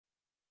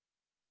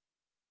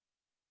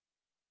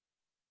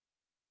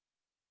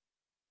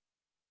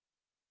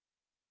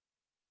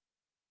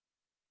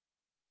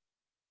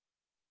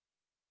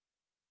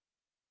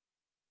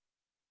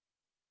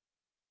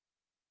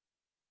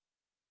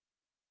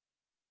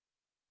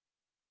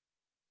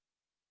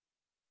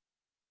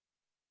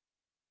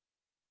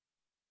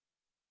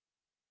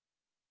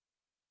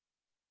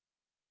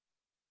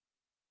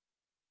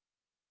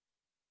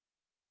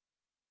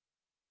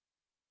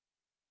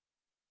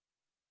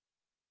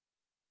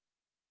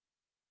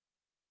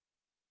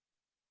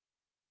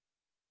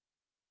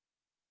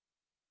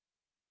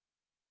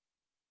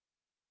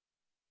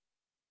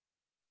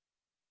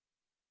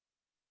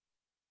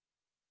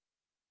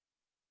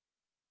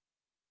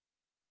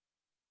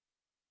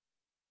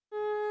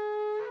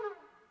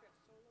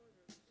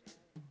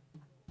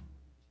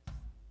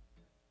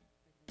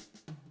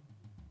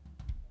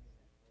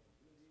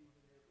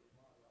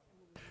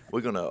We're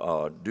going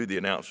to do the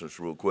announcements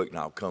real quick, and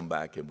I'll come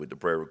back with the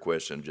prayer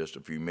requests in just a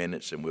few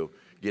minutes, and we'll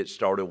get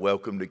started.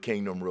 Welcome to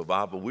Kingdom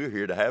Revival. We're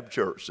here to have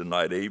church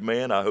tonight.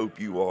 Amen. I hope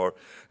you are.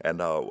 And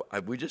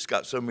we just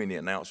got so many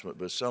announcements,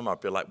 but some I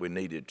feel like we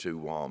needed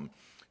to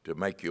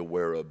make you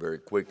aware of very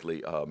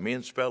quickly.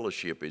 Men's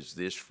Fellowship is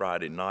this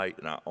Friday night,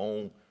 and our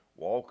own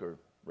Walker,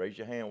 raise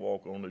your hand,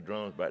 Walker, on the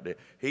drums back there.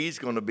 He's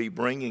going to be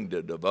bringing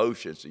the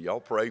devotion, so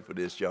y'all pray for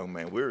this young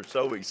man. We're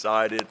so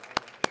excited,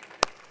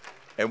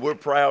 and we're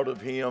proud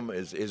of him.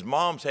 His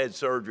mom's had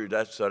surgery,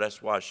 so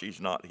that's why she's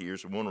not here,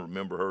 so we want to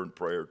remember her in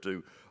prayer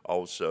too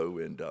also.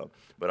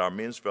 But our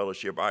Men's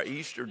Fellowship, our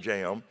Easter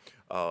Jam,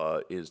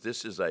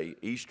 this is a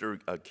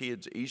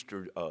kids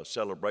Easter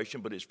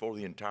celebration, but it's for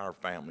the entire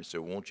family.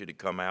 So we want you to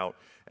come out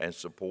and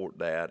support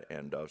that,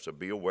 and so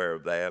be aware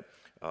of that.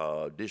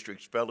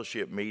 District's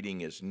Fellowship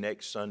meeting is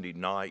next Sunday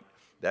night.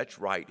 That's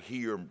right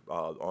here.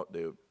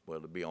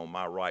 It'll be on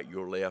my right,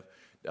 your left.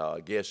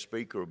 Guest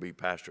speaker will be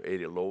Pastor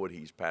Eddie Lloyd.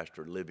 He's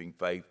pastor of Living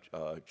Faith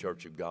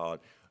Church of God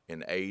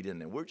in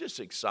Ayden, and we're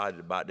just excited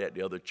about that.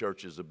 The other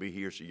churches will be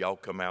here, so y'all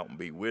come out and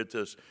be with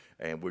us,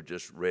 and we're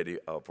just ready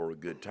for a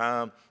good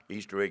time.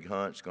 Easter egg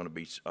hunt's going to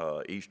be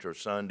Easter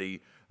Sunday.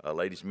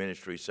 Ladies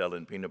Ministry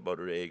selling peanut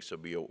butter eggs, so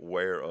be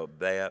aware of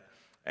that.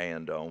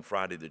 And on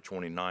Friday the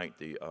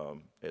 29th,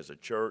 as a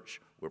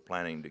church, we're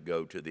planning to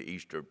go to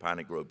the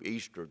Piney Grove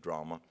Easter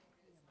drama,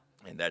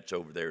 and that's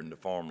over there in the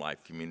Farm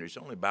Life community. It's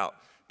only about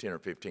 10 or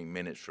 15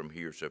 minutes from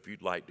here, so if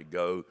you'd like to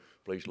go,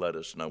 please let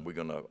us know. We're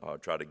going to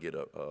try to get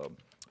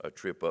a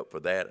trip up for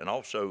that. And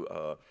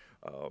also,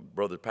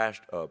 Brother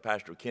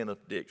Pastor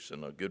Kenneth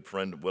Dixon, a good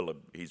friend,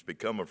 he's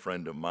become a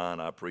friend of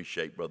mine. I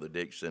appreciate Brother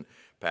Dixon,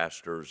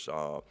 pastors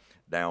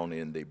down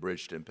in the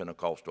Bridgeton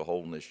Pentecostal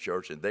Holiness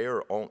Church, and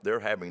they're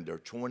having their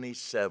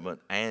 27th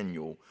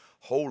annual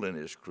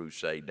Holiness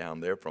Crusade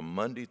down there from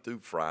Monday through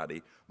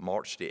Friday,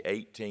 March the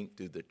 18th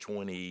through the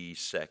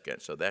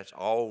 22nd. So that's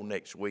all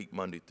next week,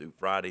 Monday through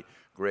Friday.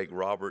 Greg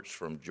Roberts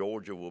from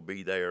Georgia will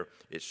be there.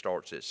 It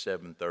starts at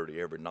 7:30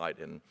 every night,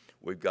 and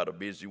we've got a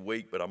busy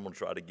week, but I'm going to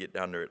try to get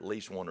down there at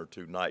least one or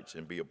two nights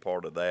and be a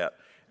part of that.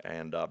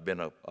 And I've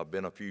been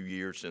a few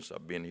years since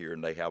I've been here,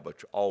 and they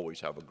always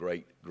have a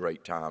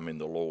great time in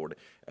the Lord,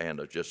 and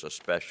just a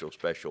special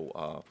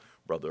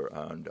brother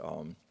and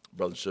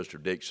Brother and Sister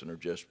Dixon are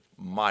just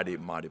mighty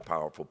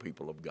powerful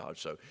people of God.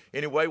 So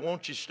anyway,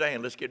 won't you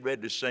stand? Let's get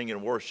ready to sing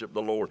and worship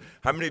the Lord.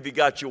 How many of you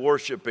got your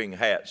worshiping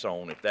hats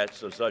on? If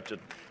that's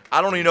I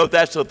don't even know if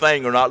that's a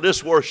thing or not.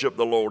 Let's worship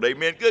the Lord.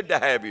 Amen. Good to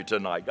have you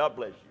tonight. God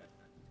bless you.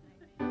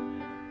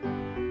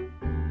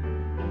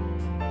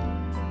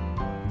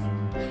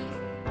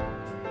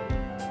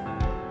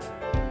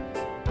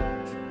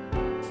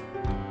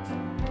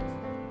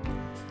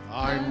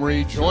 I'm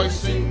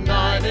rejoicing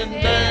night and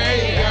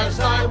day as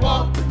I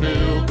walk the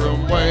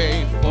pilgrim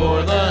way,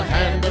 for the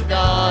hand of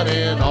God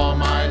in all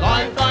my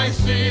life I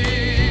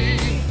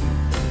see.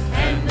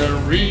 And the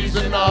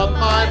reason of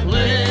my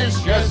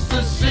bliss, yes,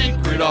 the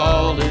secret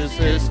all is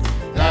this,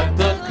 that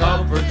the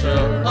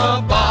Comforter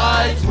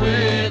abides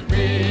with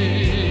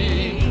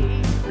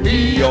me.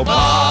 He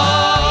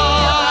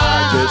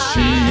abides, yes,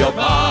 He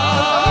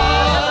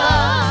abides,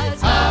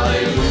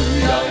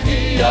 hallelujah,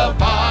 He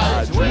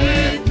abides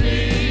with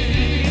me.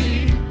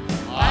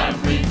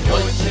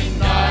 Rejoicing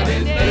night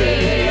and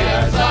day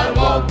as I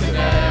walk the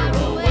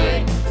narrow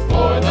way,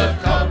 for the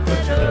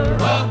Comforter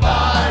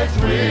abides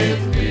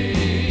with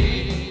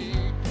me.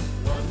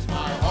 Once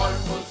my heart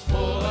was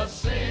full of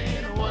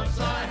sin, once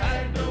I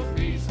had no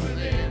peace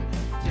within,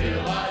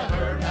 till I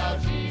heard how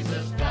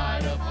Jesus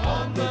died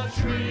upon the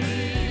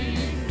tree.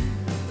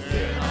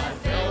 Then I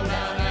fell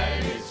down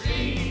at His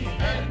feet,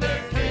 and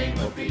there came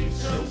a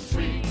peace so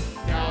sweet.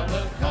 Now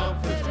the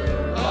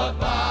Comforter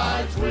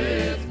abides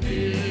with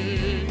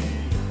me.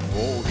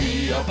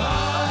 He abides,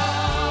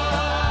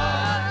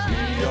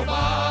 He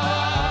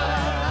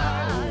abides,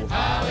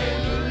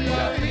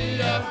 hallelujah, He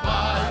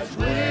abides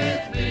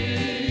with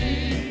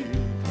me.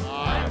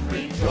 I'm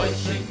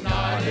rejoicing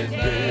night and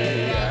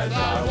day as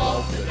I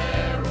walk the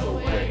narrow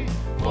way,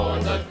 for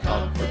the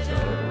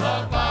Comforter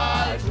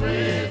abides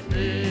with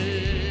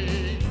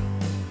me.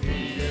 He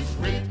is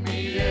with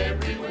me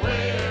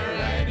everywhere,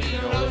 and He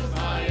knows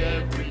my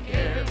every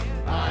care.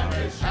 I'm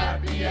as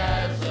happy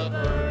as a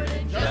bird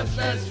and just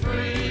as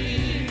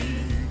free.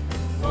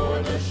 For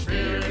the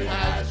Spirit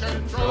has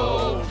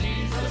control,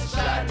 Jesus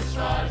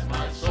satisfies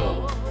my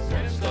soul,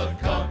 since the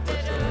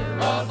Comforter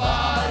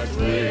abides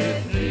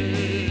with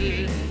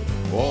me.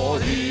 Oh,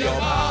 He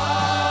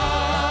abides,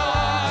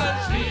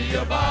 He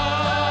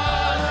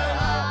abides,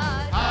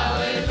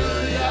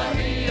 hallelujah,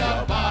 He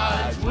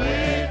abides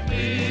with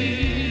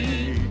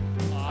me.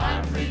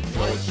 I'm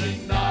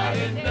rejoicing night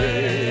and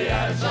day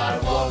as I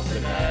walk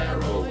the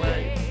narrow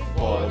way,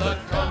 for the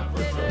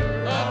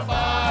Comforter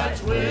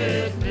abides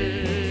with me.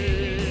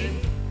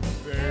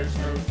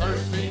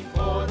 Thirsting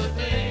for the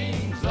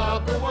things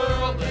of the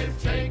world,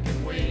 they've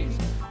taken wings.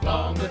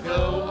 Long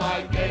ago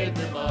I gave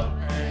them up,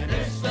 and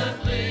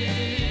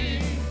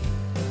instantly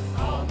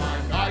all my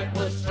night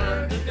was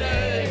turned to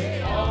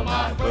day, all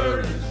my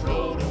burdens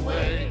rolled away.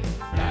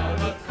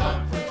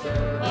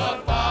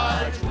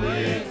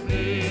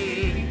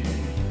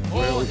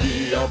 For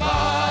he abides,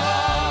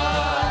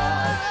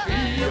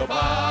 he abides.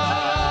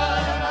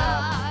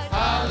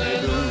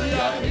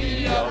 Hallelujah,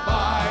 he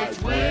abides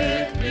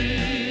with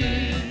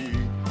me.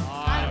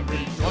 I'm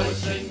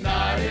rejoicing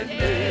night and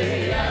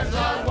day as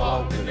I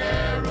walk the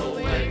narrow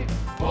way,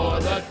 for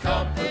the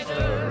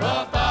Comforter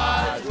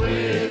abides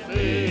with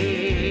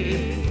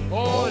me.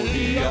 For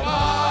he abides,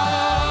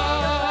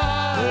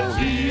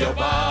 he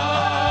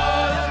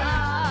abides.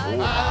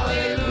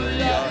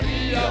 Hallelujah,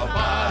 he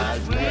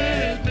abides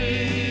with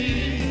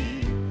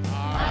me.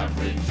 I'm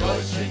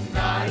rejoicing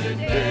night and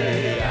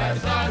day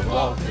as I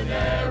walk the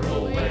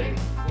narrow way,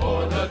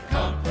 for the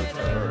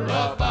Comforter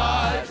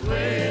abides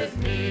with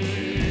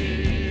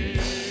me.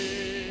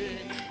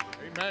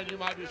 Amen. You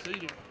might be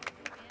seated.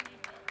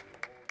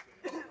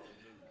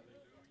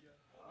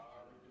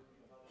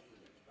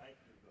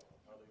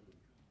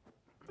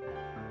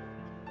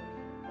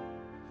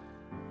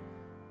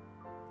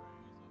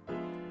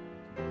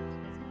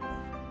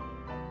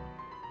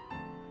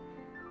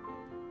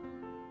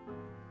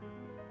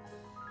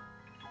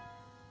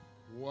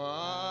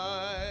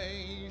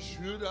 Why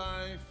should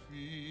I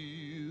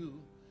feel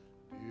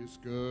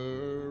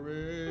discouraged?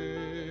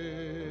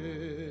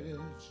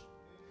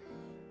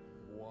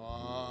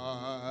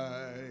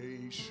 Why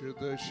should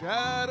the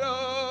shadows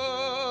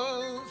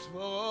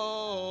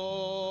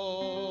fall?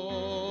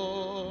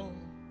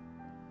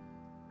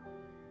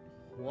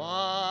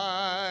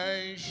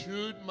 Why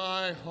should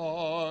my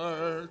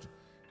heart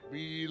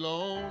be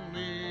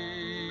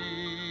lonely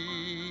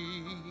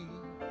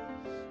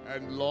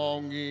and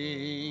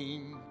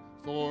longing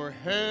for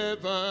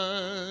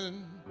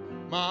heaven,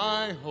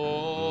 my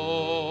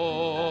home?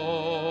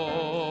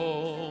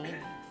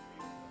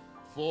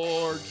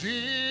 For Jesus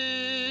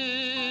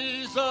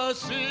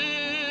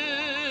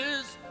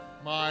is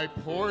my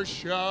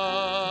portion,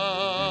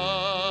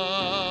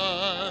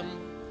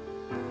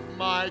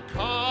 my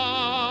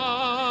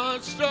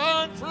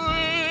constant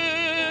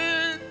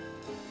friend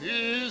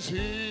is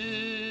he.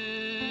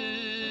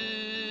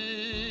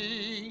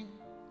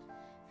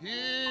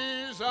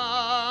 His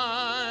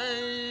eyes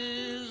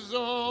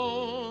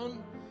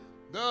on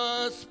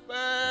the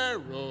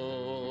sparrow,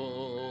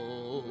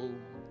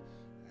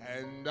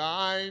 and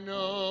I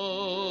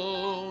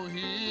know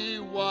he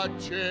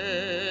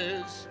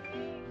watches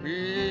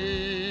me.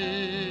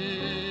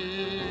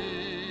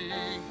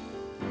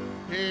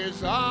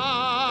 His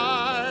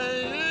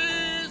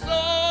eyes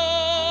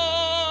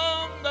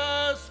on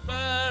the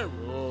sparrow,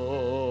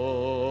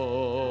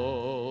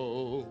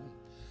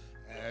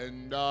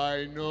 and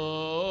I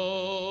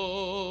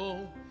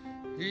know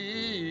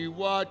he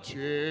watches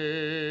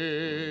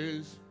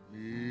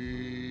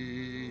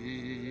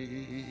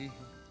me.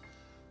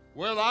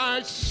 Well,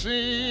 I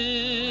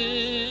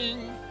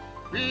sing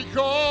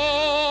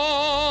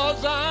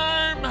because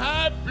I'm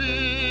happy.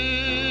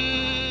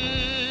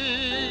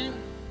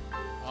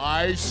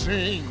 I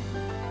sing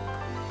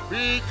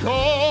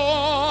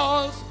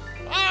because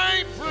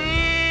I'm free.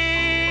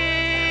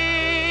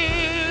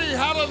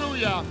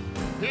 Hallelujah.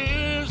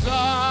 His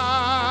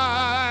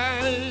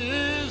eyes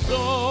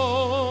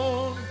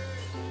on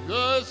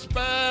the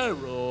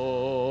sparrow,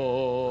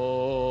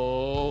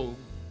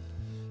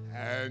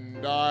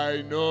 and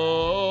I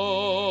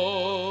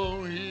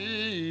know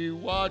he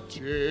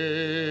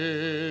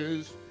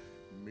watches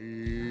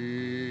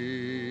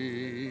me.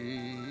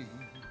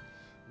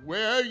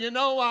 Well, you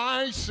know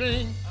I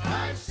sing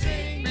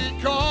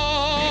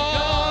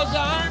because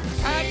I'm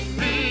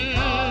happy,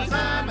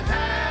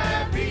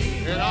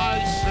 and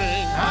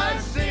I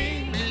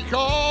sing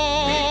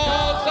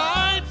because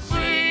I'm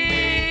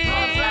free.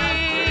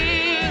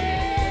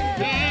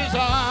 His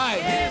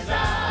eyes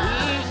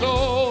is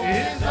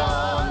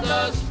on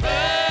the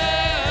sparrow,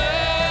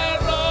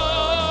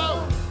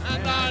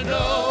 and I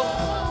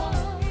know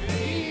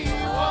he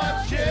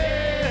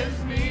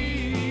watches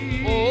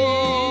me.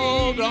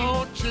 Oh,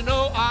 don't you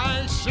know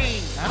I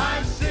sing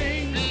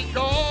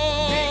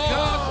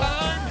because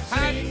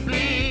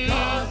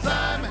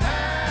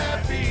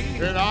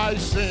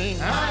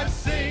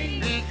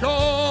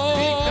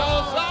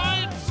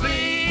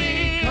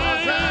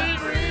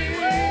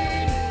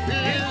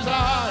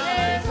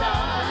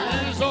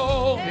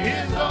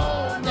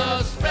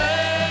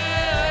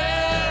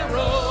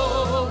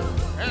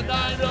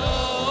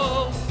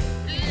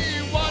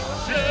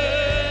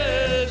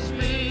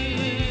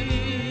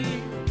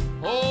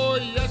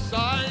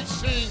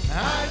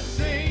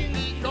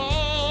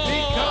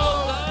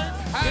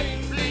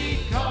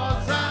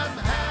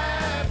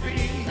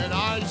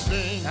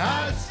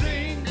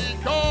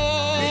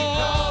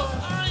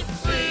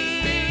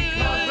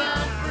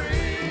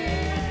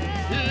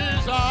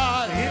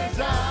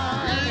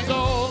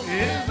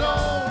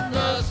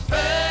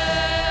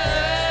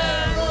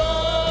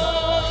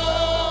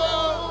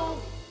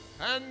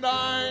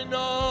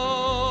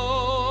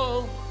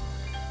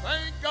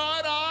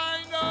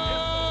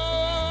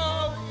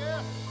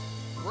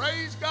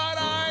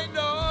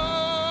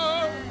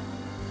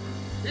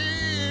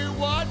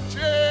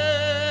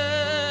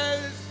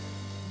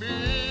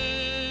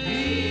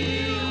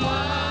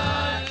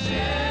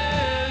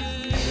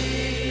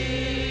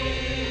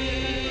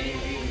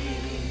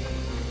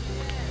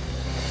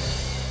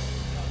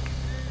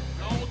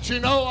you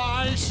know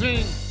I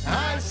sing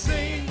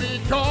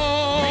because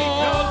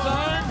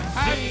I'm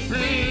happy.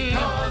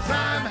 Because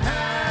I'm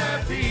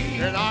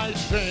happy. And I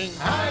sing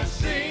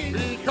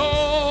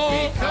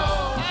because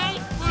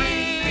I'm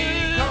free.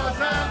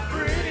 Because I'm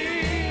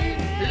free.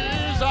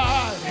 His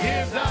eyes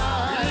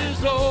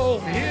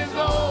is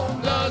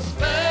on the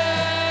sparrow.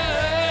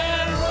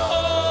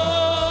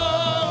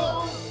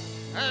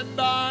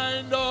 And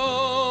I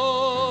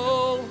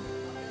know,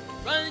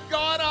 thank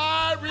God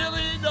I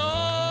really know.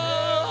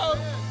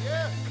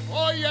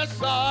 Oh yes,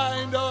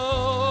 I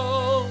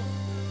know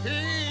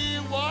He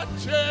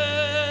watches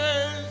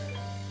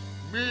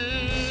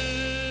me.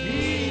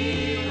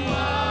 He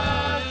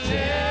watches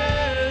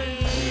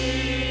me.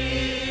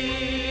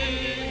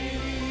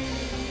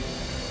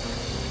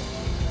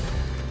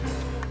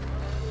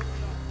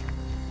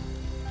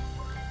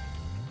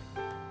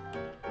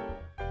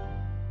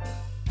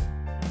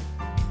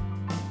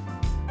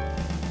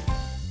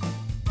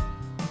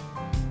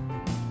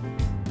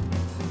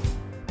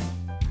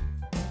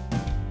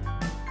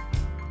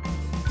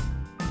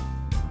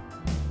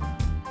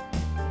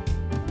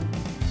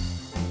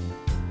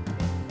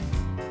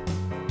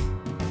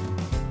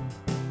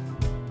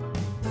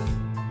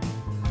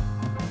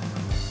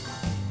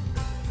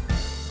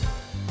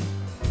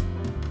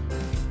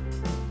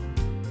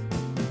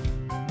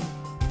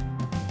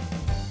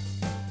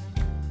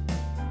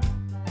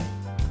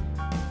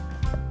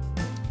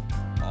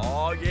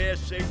 Oh,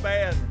 yes,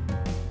 amen.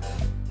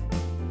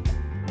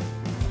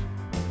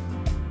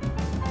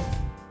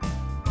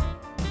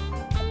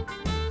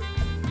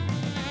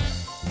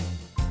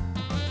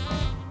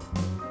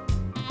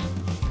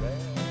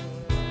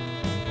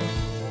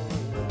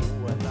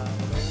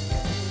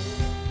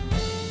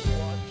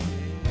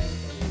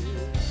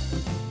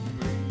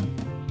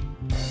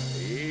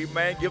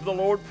 Amen. Give the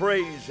Lord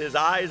praise. His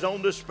eye is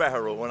on the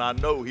sparrow, and I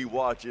know He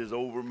watches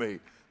over me.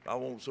 If I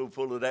wasn't so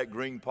full of that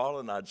green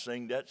pollen, I'd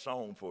sing that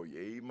song for you.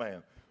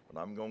 Amen. But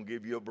I'm going to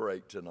give you a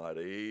break tonight.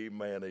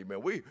 Amen.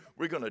 Amen.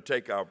 We're going to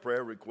take our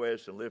prayer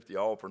requests and lift the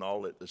offering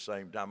all at the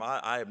same time.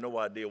 I have no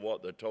idea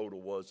what the total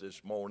was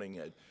this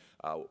morning.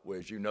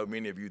 As you know,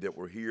 many of you that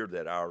were here,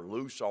 that our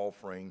loose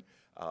offering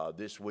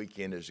this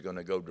weekend is going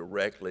to go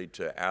directly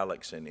to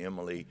Alex and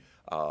Emily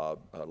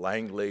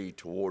Langley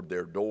toward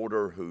their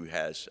daughter who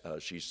has,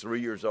 she's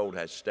 3 years old,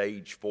 has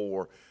stage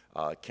 4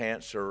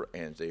 cancer,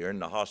 and they're in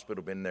the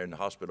hospital, been there in the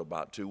hospital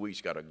about 2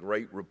 weeks, got a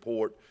great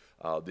report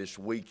this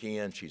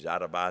weekend. She's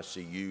out of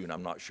ICU, and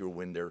I'm not sure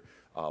when they're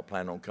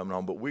planning on coming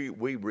on, but we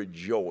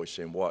rejoice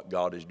in what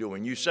God is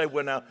doing. You say,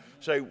 well now,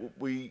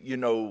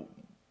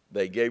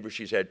 they gave her,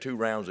 she's had 2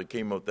 rounds of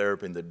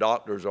chemotherapy, and the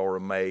doctors are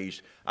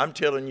amazed. I'm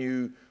telling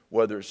you,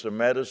 whether it's the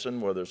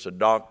medicine, whether it's a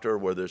doctor,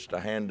 whether it's the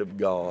hand of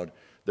God,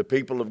 the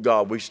people of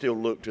God, we still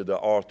look to the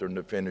author and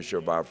the finisher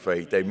of our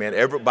faith. Amen.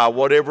 By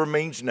whatever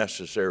means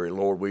necessary,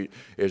 Lord,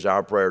 is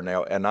our prayer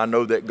now. And I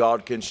know that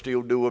God can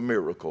still do a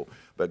miracle,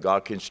 but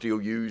God can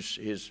still use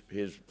His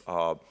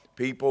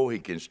people. He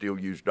can still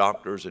use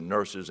doctors and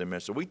nurses. Amen.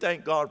 So we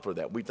thank God for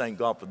that. We thank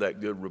God for that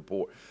good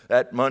report.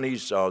 That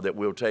money's that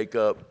we'll take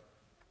up,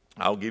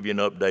 I'll give you an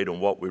update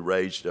on what we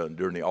raised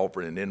during the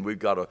offering, and then we've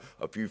got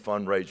a few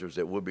fundraisers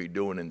that we'll be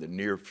doing in the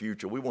near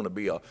future. We want to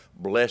be a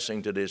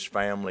blessing to this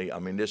family. I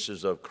mean, this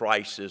is a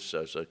crisis,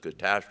 it's a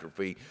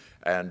catastrophe,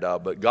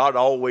 but God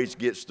always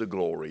gets the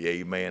glory,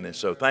 amen. And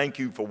so thank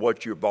you for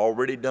what you've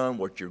already done,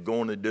 what you're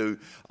going to do.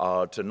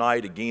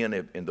 Tonight, again,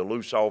 in the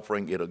loose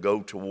offering, it'll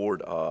go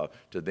toward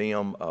to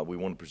them. We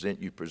want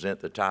to present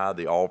the tithe,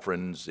 the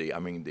offerings,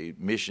 the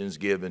missions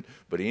given,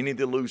 but any of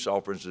the loose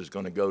offerings is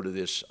going to go to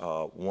this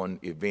one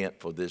event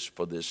for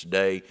this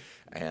day.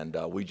 And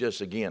we just,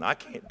 again, I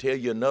can't tell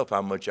you enough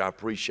how much I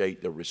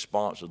appreciate the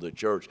response of the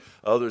church.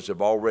 Others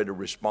have already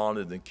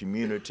responded in the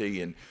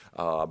community, and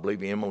I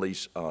believe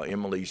Emily's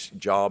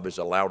job has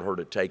allowed her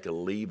to take a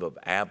leave of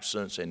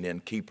absence and then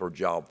keep her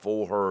job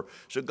for her.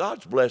 So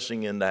God's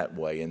blessing in that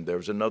way. And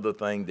there's another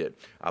thing that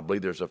I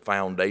believe there's a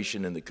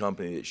foundation in the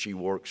company that she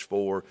works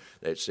for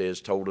that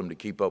told them to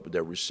keep up with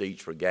their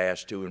receipts for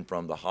gas to and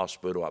from the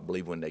hospital. I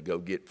believe when they go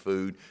get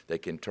food, they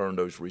can turn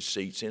those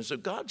receipts in. So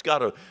God's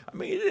got isn't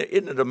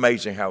it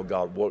amazing how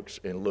God works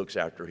and looks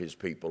after His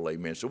people,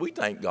 amen. So we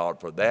thank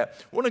God for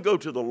that. I want to go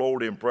to the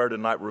Lord in prayer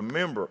tonight.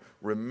 Remember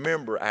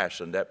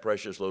Ashton, that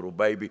precious little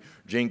baby.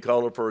 Jean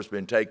Cullifer has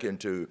been taken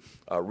to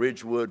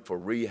Ridgewood for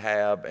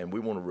rehab, and we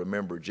want to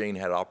remember Jean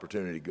had an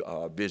opportunity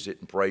to visit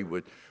and pray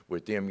with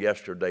them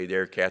yesterday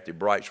there. Kathy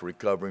Bright's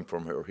recovering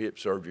from her hip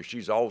surgery.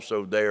 She's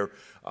also there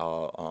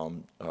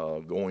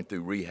going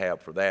through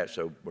rehab for that,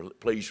 so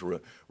please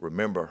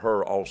remember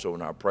her also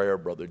in our prayer.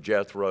 Brother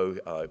Jethro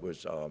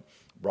was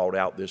brought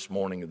out this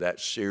morning of that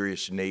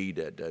serious need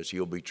as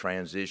he'll be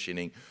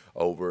transitioning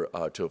over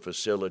to a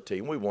facility,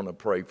 and we want to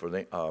pray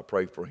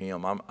for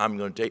him. I'm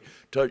going to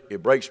touch.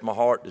 It breaks my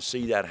heart to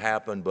see that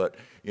happen, but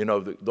you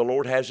know the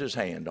Lord has His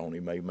hand on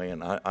him,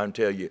 amen. I'm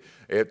telling you,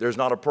 if there's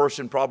not a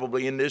person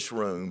probably in this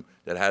room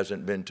that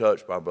hasn't been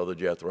touched by Brother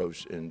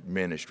Jethro's in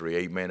ministry,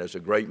 amen. As a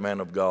great man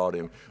of God,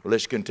 and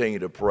let's continue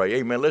to pray,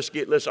 amen.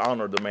 Let's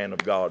honor the man of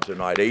God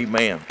tonight,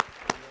 amen.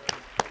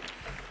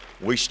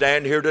 we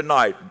stand here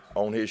tonight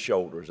on his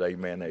shoulders.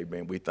 Amen,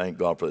 amen. We thank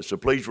God for this. So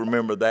please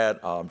remember that.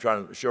 I'm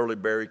trying to, Shirley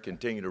Berry,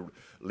 continue to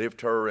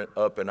lift her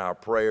up in our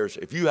prayers.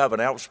 If you have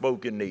an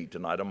outspoken need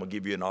tonight, I'm going to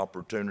give you an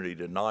opportunity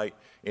tonight.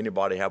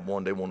 Anybody have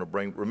one they want to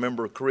bring?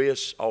 Remember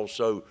Chris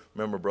also.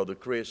 Remember Brother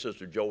Chris,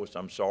 Sister Joyce,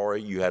 I'm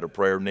sorry, you had a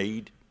prayer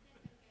need.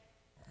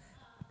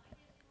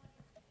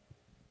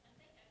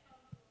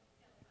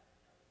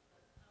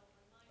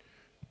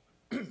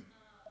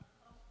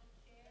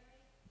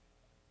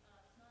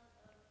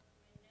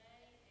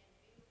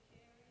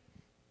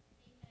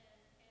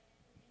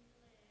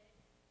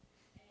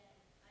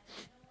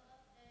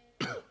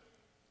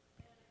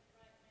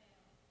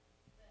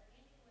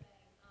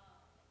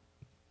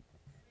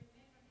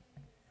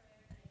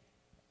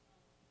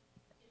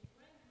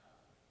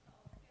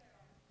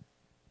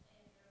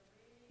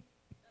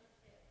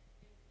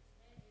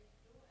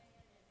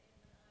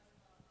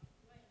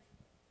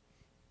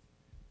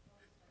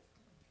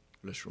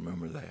 Let's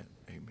remember that.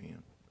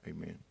 Amen.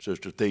 Amen.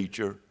 Sister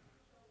Teacher.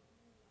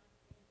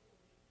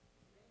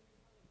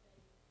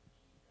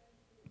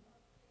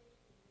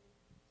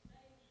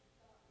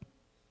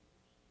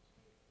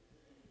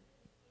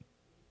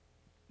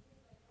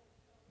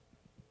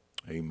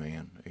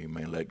 Amen.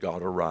 Amen. Let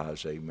God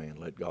arise. Amen.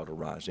 Let God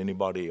arise.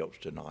 Anybody else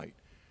tonight?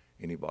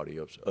 Anybody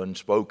else?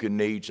 Unspoken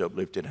needs,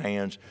 uplifted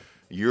hands.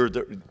 Year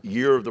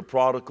of the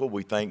prodigal.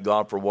 We thank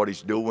God for what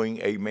he's doing.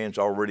 Amen. It's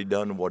already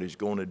done and what he's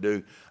going to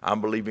do.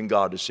 I'm believing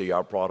God to see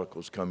our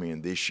prodigals come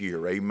in this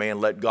year. Amen.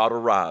 Let God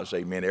arise.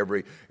 Amen.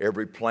 Every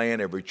plan,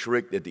 every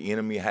trick that the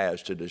enemy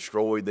has to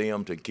destroy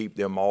them, to keep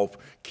them off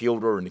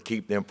kilter, and to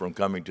keep them from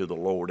coming to the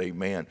Lord.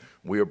 Amen.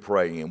 We're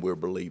praying and we're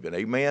believing.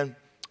 Amen.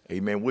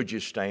 Amen. Would you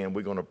stand?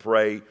 We're going to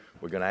pray.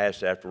 We're going to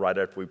ask right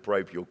after we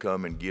pray if you'll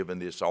come and give in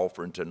this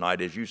offering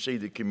tonight. As you see,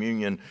 the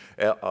communion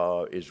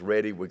is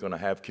ready. We're going to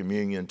have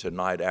communion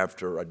tonight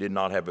after. I did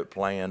not have it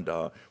planned.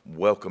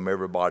 Welcome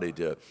everybody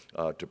to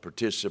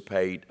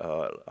participate.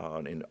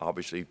 And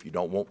obviously, if you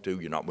don't want to,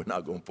 we're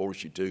not going to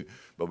force you to.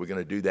 But we're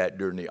going to do that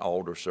during the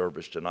altar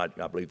service tonight.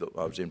 I believe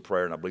I was in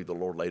prayer, and I believe the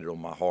Lord laid it on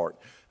my heart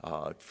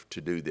to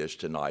do this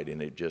tonight,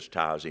 and it just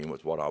ties in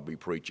with what I'll be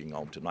preaching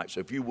on tonight. So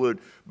if you would,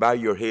 bow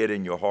your head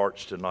and your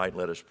hearts tonight.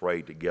 Let us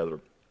pray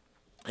together.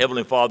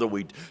 Heavenly Father,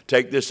 we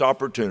take this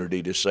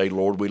opportunity to say,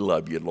 Lord, we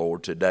love you,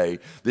 Lord, today.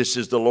 This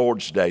is the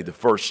Lord's Day, the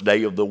first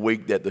day of the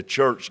week that the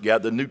church,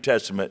 the New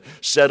Testament,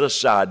 set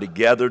aside to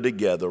gather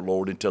together,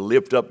 Lord, and to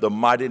lift up the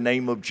mighty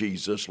name of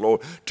Jesus, Lord,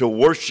 to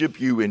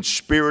worship you in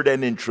spirit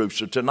and in truth.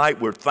 So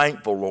tonight we're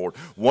thankful, Lord.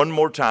 One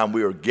more time,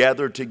 we are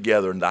gathered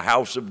together in the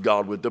house of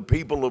God with the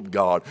people of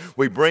God.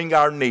 We bring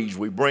our needs,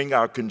 we bring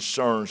our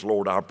concerns,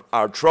 Lord,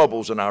 our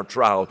troubles and our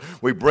trials.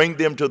 We bring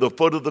them to the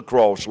foot of the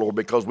cross, Lord,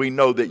 because we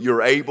know that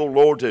you're able,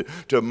 Lord,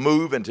 to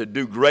move and to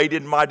do great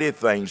and mighty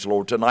things,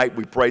 Lord. Tonight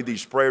we pray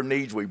these prayer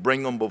needs. We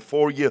bring them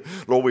before you.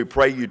 Lord, we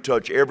pray you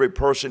touch every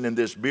person in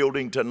this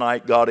building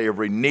tonight. God,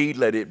 every need,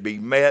 let it be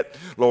met.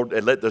 Lord,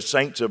 and let the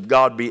saints of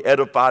God be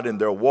edified in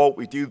their walk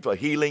with you for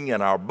healing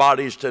in our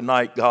bodies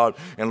tonight, God.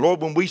 And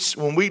Lord, when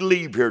we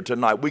leave here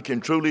tonight, we can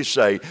truly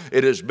say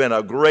it has been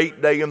a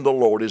great day in the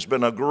Lord. It's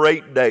been a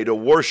great day to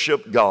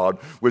worship God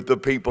with the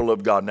people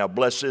of God. Now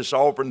bless this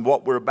offering,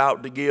 what we're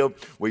about to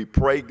give. We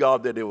pray,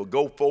 God, that it will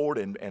go forward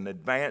and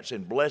advance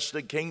and bless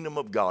the kingdom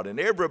of God. And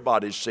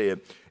everybody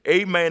said,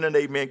 amen and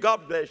amen.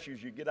 God bless you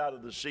as you get out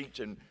of the seats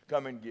and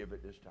come and give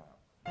at this time.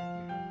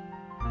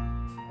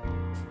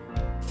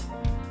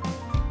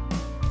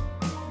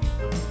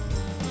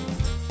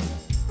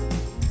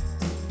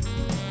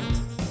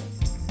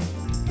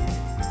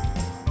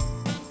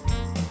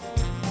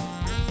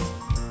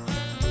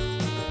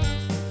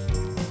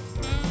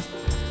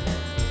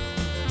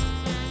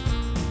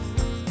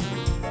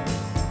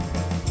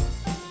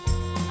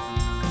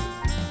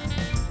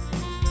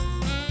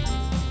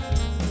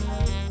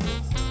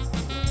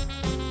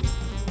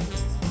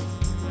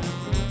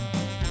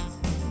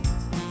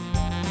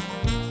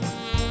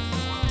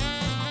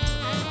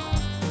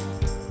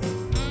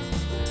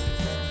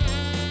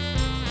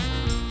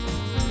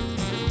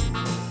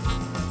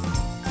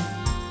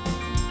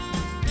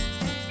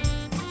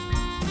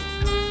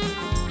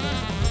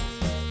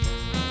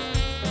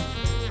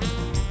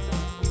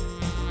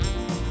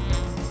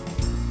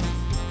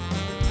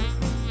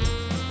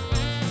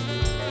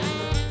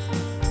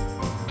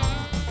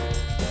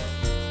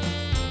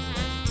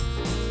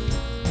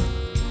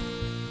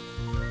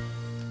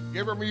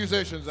 Give our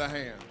musicians a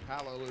hand.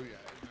 Hallelujah. Amen.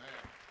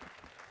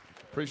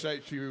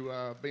 Appreciate you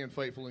being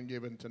faithful and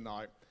giving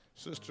tonight.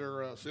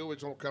 Sister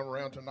Sylvia's going to come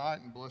around tonight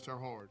and bless our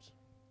hearts.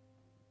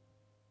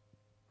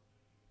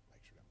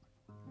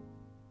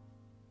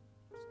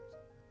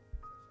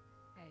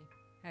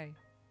 Hey.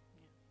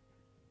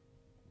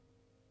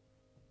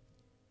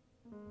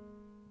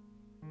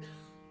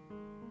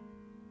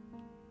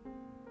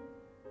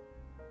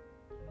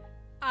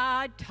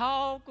 I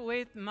talk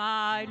with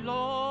my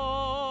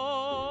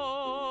Lord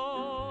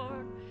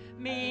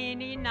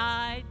many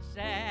nights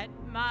at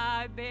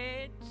my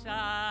bedside.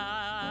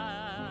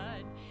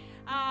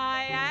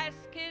 I ask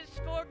his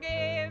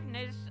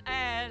forgiveness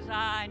as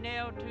I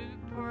knelt to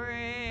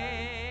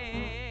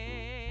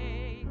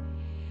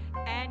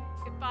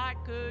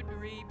could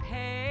repay,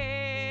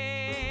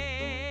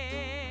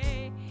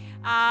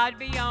 I'd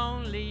be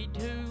only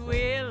too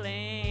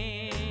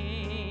willing.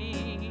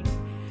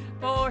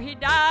 For he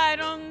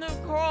died on the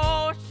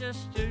cross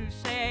just to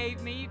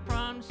save me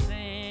from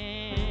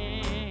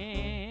sin.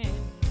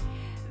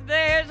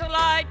 There's a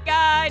light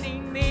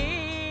guiding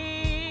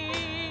me.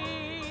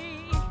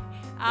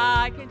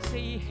 I can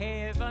see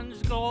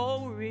heaven's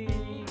glory,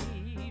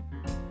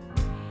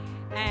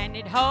 and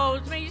it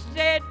holds me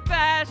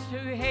steadfast to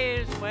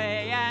his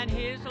way and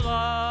his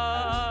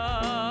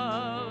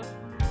love.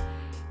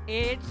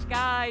 It's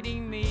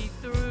guiding me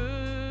through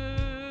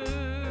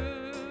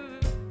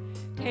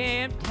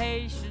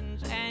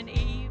temptations and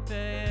evil.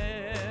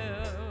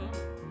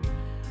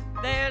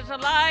 There's a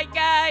light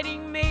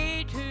guiding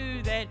me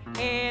to that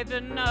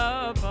heaven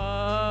above,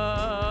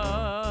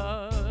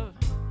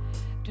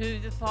 to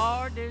the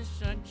far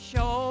distant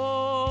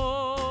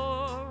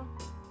shore.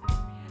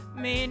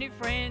 Many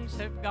friends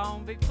have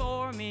gone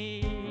before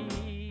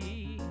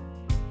me.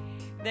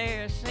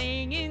 They're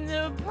singing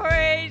the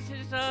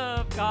praises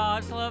of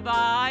God's love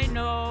I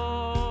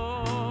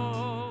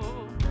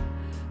know.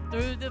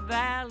 Through the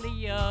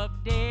valley of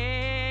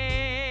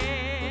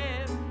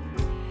death,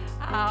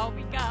 I'll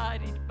be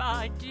guided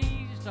by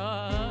Jesus.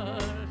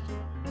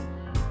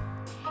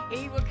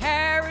 He will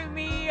carry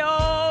me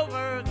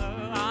over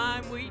though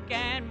I'm weak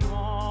and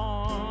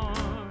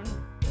worn.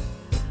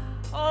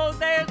 Oh,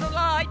 there's a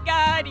light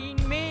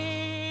guiding me.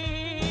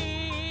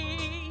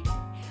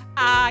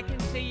 I can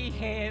see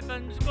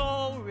heaven's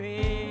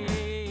glory,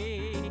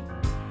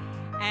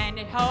 and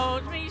it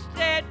holds me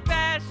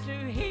steadfast to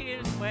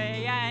his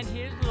way and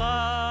his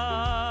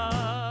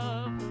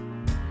love.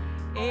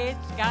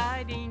 It's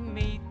guiding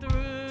me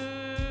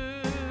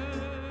through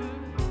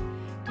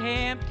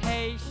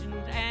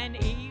temptations and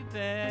evil.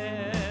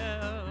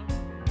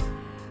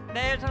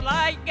 There's a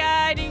light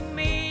guiding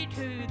me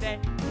to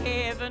that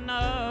heaven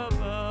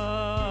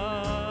above.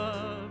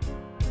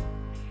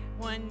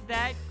 When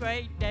that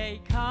great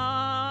day comes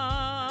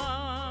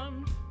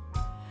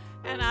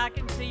and I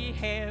can see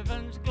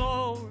heaven's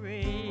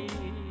glory,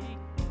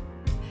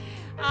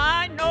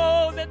 I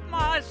know that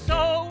my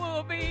soul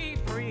will be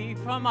free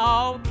from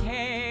all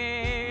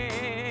care.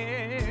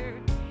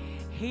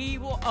 He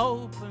will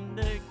open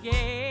the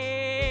gate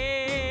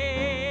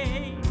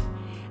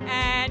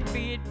and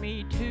bid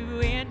me to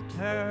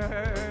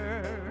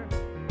enter.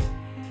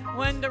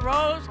 When the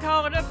rose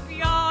caught up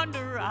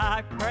yonder,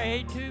 I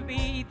pray to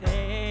be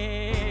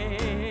there.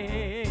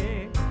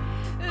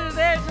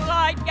 There's a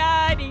light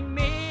guiding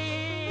me.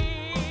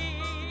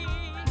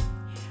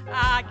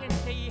 I can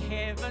see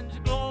heaven's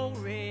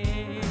glory,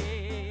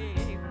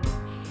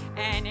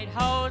 and it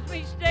holds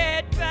me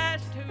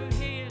steadfast to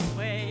his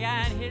way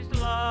and his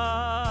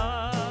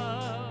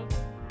love.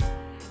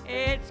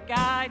 It's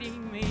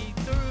guiding me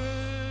through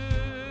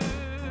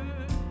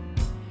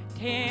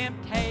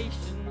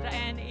temptations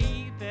and evil.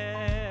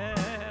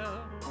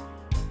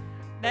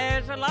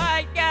 There's a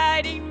light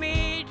guiding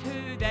me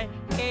to that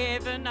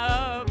heaven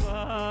above.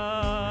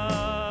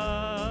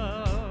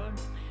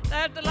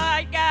 There's a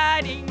light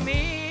guiding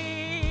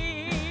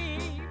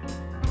me.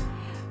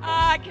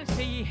 I can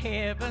see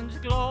heaven's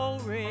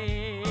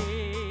glory,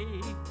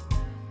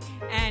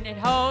 and it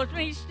holds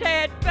me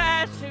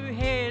steadfast to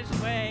his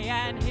way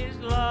and his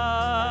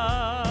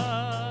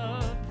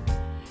love.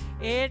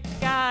 It's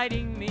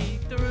guiding me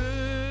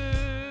through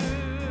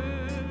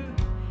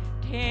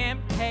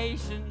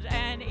temptations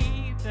and evil.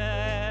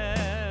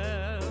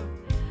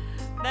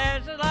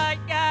 There's a light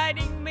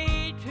guiding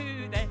me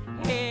to the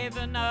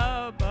heaven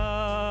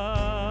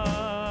above.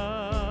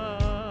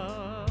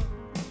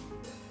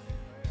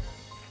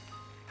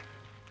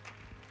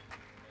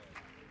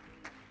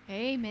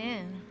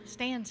 Amen.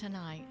 Stand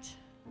tonight.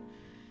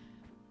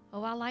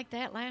 Oh, I like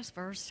that last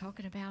verse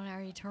talking about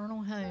our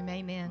eternal home.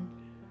 Amen.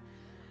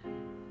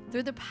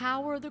 Through the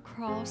power of the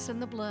cross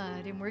and the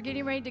blood, and we're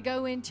getting ready to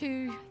go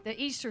into the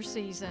Easter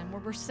season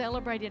where we're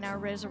celebrating our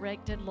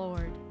resurrected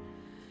Lord.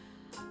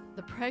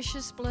 The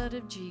precious blood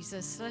of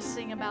Jesus. Let's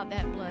sing about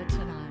that blood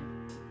tonight.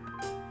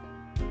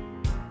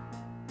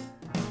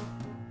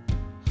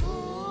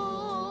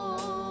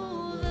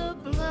 Oh, the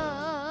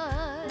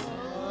blood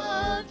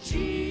of Jesus.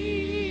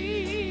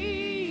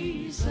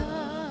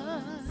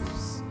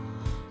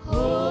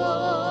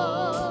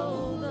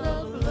 Oh,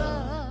 the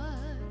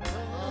blood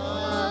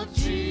of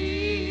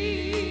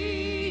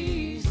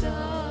Jesus.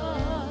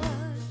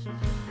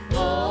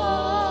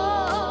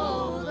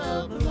 Oh,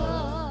 the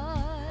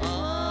blood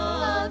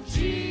of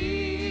Jesus.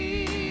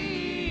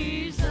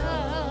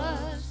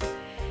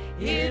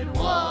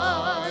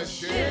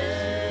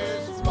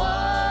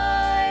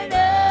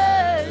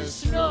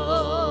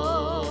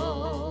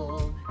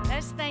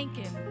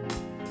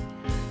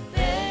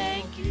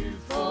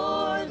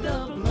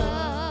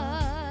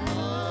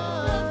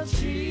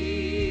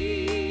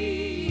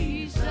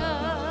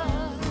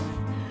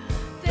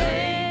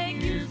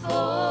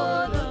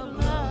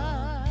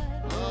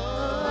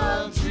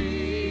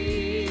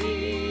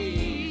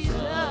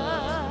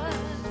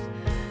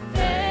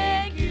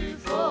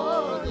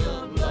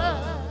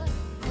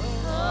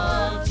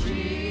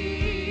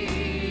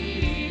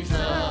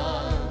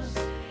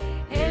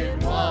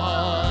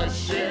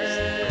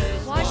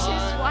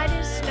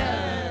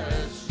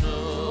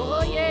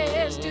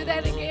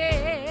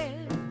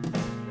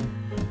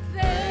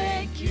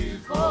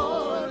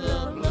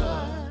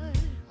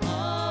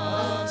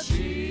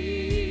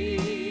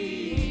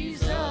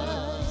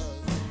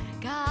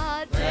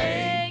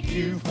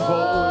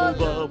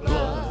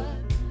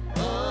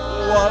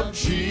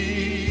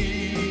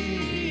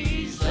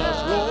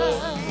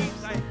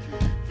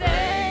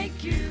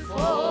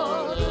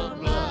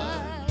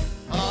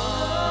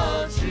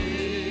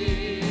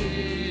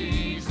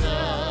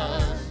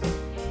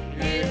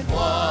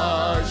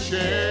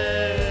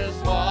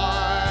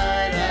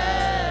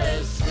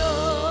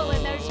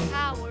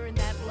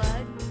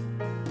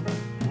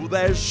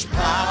 there's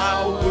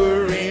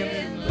power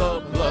in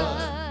the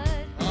blood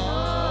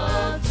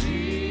of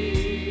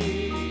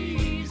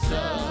Jesus.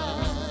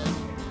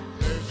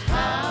 There's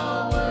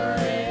power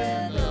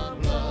in the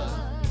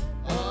blood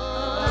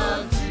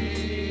of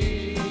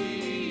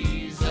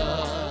Jesus.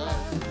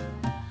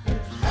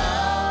 There's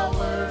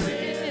power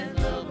in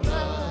the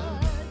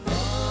blood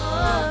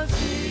of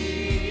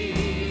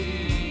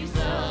Jesus.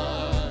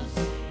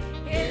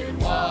 It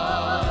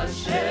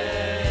washes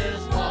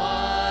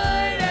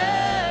white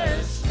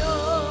as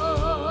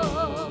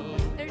snow.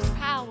 There's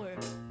power.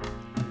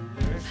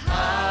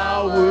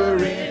 power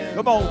in.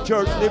 Come on,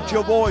 church, lift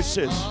your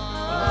voices.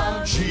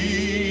 Jesus,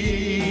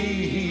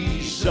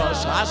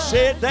 I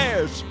said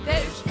there's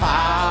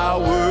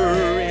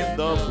power in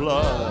the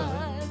blood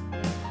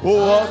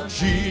of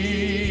Jesus.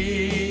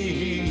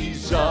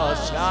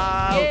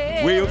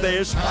 Well,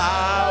 there's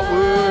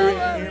power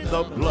in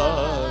the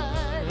blood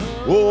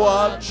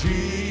of Jesus.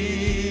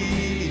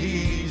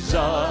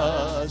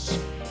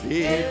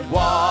 It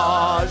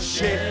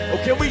washes. Oh,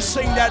 can we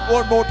sing that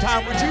one more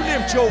time? Would you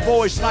lift your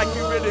voice like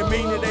you really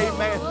mean it?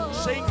 Amen.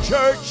 Sing,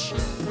 church.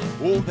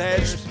 Oh,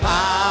 there's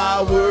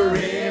power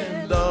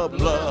in the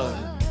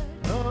blood.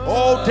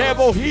 Oh,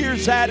 devil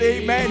hears that,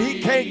 amen. He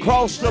can't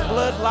cross the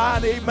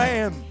bloodline,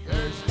 amen.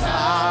 There's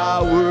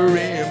power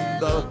in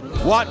the.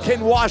 What can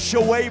wash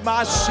away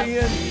my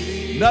sin?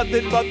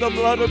 Nothing but the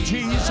blood of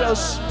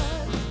Jesus.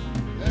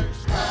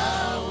 There's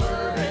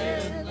power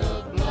in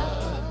the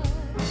blood.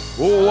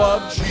 Oh,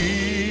 of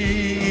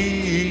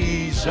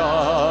Jesus.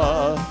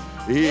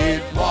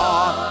 It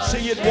was.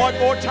 Sing it one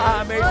more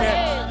time,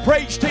 amen.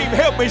 Praise team,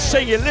 help me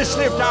sing it. Let's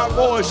lift our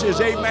voices,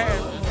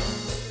 amen.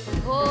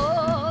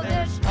 Oh,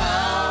 there's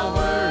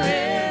power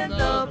in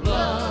the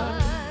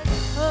blood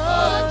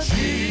of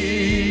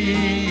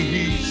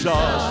Jesus.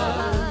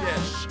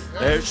 Yes,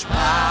 there's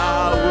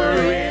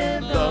power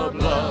in the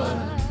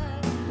blood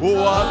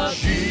of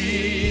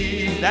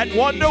Jesus. That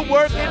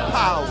wonder-working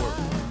power.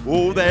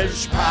 Oh,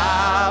 there's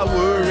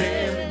power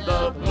in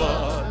the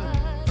blood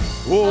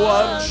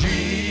of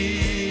Jesus.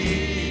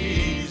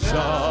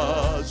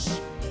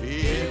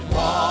 It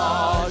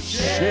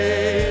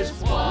washes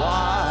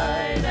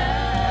white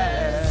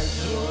as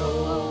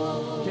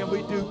snow. Can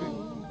we do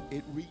it?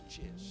 It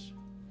reaches.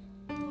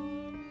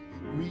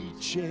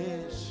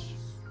 Reaches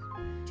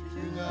to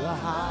the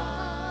highest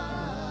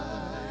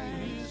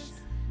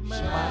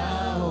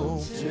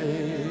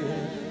mountain.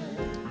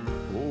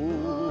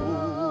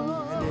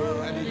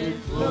 Oh, and it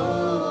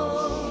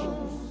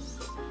flows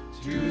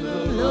to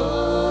the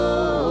lowest.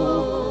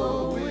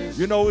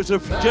 You know, it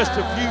was just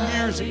a few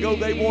years ago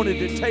they wanted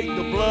to take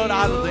the blood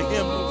out of the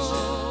hymnals.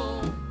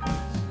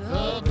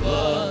 The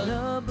blood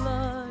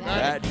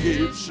that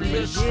gives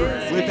me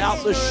strength.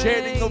 Without the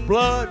shedding of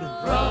blood,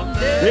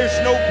 there's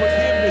no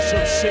forgiveness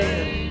of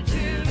sin.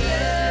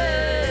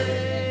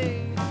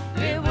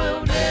 It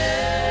will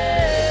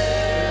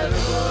never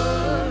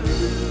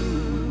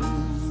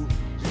lose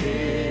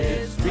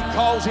its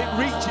Because it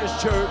reaches,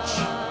 church.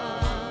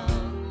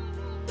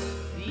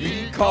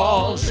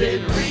 Because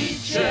it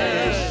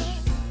reaches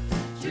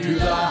to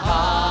the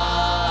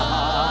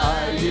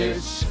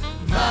highest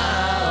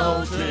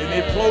mountain.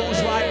 It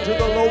flows right to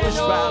the lowest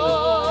valley.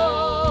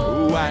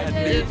 Oh, and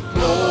it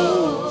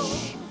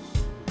flows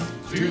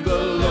to the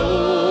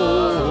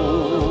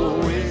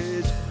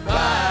lowest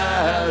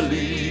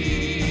valley.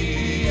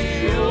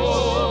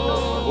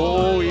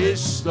 Oh,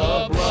 it's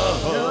the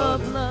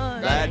blood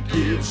that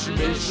gives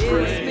me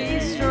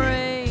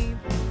strength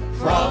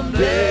from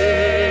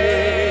day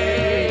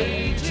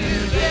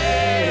to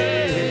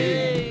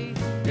day.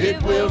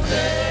 It will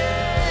never.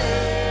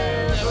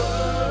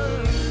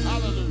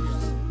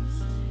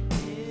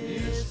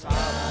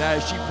 Now,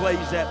 as she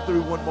plays that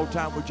through one more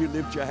time, would you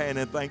lift your hand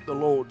and thank the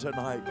Lord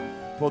tonight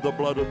for the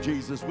blood of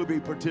Jesus? We'll be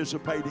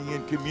participating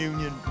in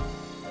communion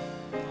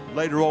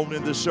later on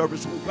in this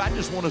service. I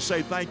just want to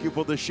say thank you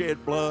for the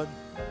shed blood.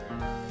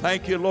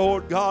 Thank you,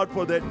 Lord God,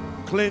 for that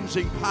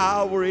cleansing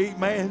power.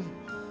 Amen.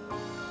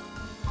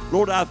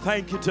 Lord, I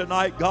thank you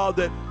tonight, God,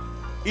 that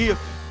if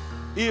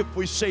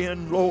we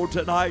sin, Lord,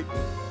 tonight,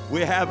 we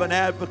have an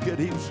advocate.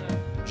 He's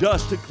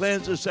just to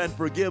cleanse us and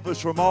forgive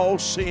us from all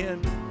sin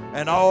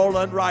and all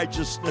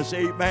unrighteousness.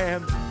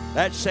 Amen.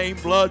 That same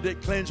blood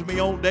that cleansed me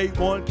on day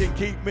one can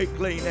keep me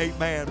clean.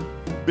 Amen.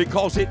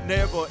 Because it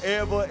never,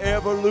 ever,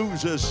 ever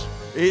loses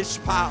its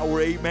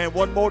power. Amen.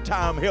 One more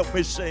time, help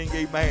me sing.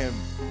 Amen.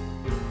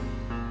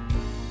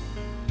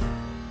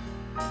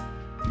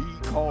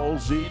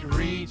 Because it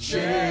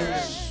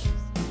reaches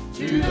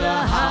to the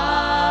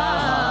highest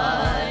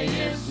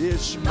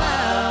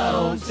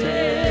mountain.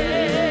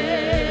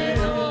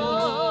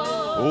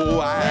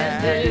 Oh,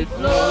 and it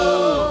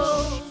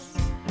flows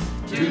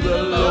to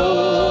the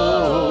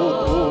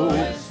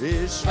lowest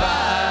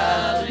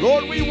valley.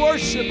 Lord, we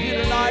worship you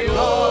tonight, Lord.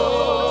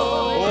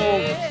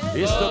 Oh,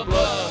 it's the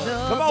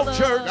blood. Come on,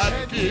 church.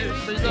 that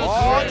gives me the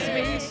Lord.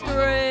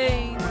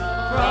 strength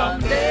from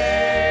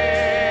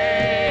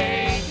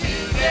day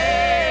to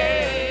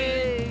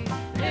day.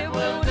 It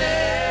will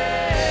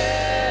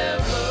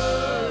never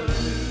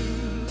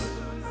lose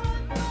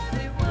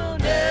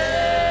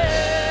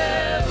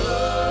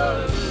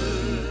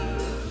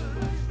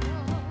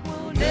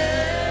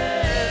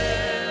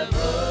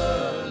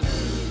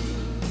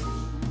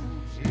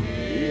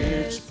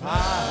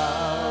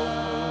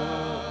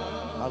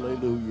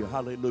Hallelujah,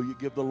 hallelujah.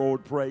 Give the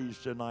Lord praise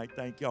tonight.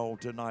 Thank y'all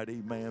tonight,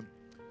 amen.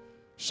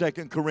 2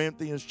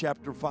 Corinthians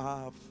chapter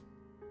 5.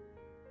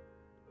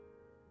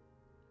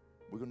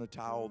 We're going to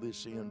tie all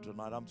this in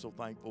tonight. I'm so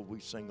thankful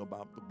we sing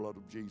about the blood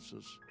of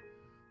Jesus.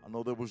 I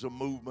know there was a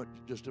movement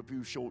just a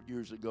few short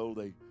years ago.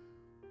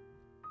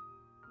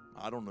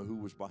 I don't know who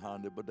was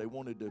behind it, but they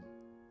wanted to,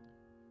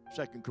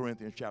 2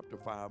 Corinthians chapter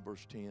 5,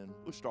 verse 10.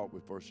 We'll start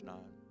with verse 9.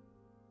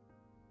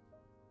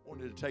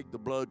 Wanted to take the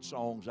blood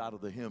songs out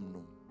of the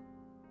hymnal.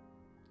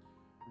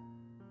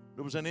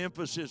 There was an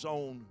emphasis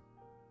on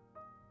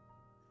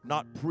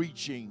not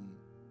preaching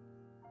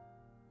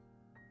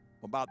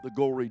about the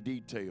gory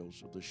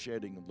details of the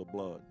shedding of the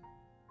blood.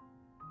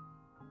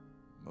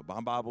 But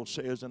my Bible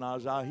says in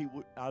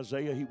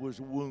Isaiah, he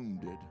was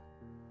wounded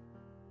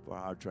for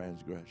our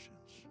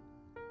transgressions.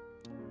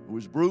 He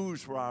was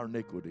bruised for our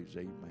iniquities,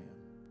 amen.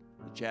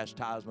 The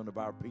chastisement of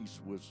our peace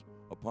was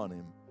upon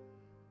him,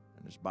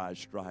 and it's by his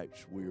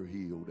stripes we are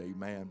healed,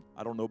 amen.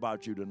 I don't know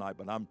about you tonight,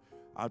 but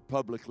I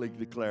publicly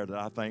declare that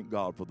I thank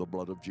God for the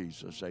blood of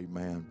Jesus,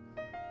 amen.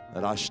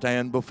 That I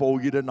stand before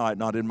you tonight,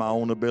 not in my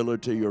own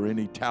ability or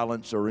any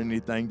talents or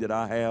anything that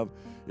I have.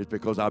 It's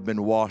because I've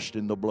been washed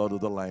in the blood of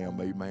the Lamb,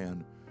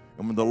 amen.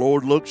 And when the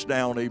Lord looks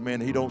down,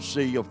 amen, he don't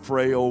see a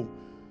frail,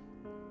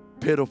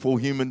 pitiful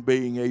human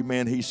being,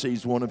 amen. He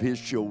sees one of his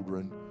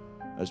children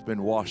that's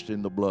been washed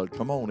in the blood.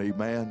 Come on,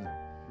 amen.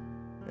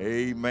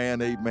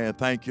 Amen, amen.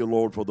 Thank you,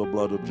 Lord, for the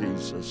blood of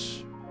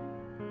Jesus.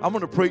 I'm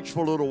going to preach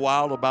for a little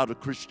while about a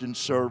Christian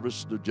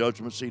service, the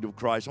judgment seat of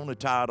Christ. I want to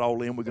tie it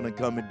all in. We're going to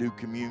come and do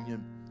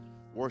communion,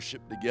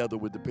 worship together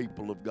with the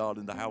people of God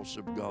in the house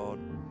of God.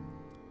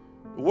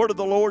 The word of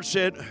the Lord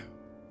said,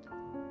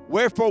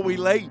 wherefore we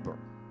labor.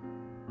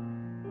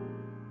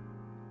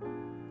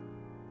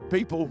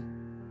 People,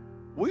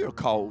 we are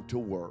called to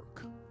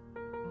work.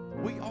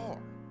 We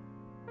are.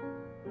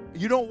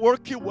 You don't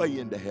work your way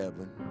into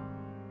heaven,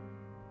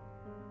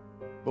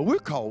 but we're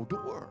called to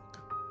work.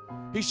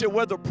 He said,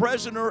 whether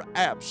present or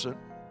absent.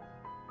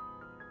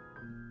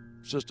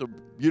 It's just a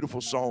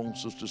beautiful song,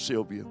 Sister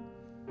Sylvia.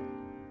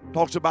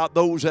 Talks about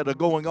those that are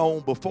going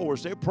on before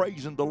us. They're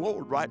praising the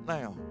Lord right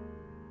now.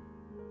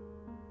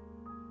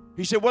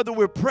 He said, whether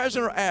we're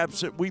present or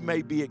absent, we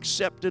may be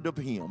accepted of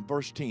him.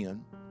 Verse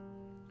 10.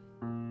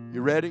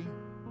 You ready?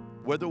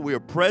 Whether we're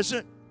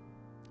present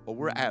or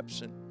we're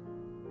absent.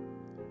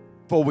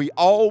 For we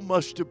all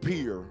must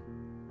appear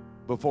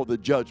before the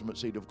judgment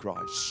seat of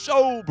Christ.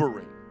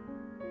 Sobering.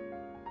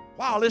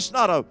 Wow, it's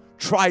not a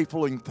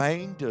trifling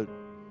thing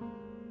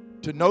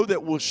to know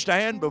that we'll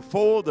stand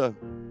before the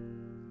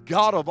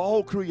God of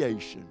all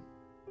creation.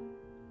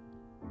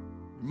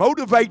 It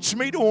motivates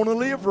me to want to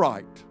live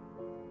right.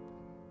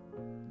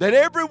 That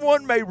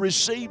everyone may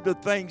receive the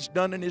things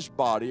done in his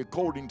body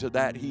according to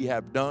that he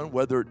have done,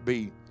 whether it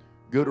be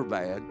good or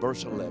bad.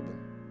 Verse 11.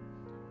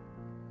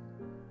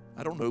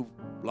 I don't know,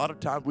 a lot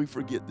of times we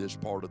forget this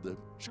part of the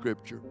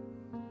scripture.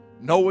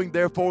 Knowing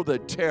therefore the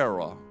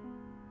terror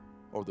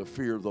or the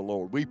fear of the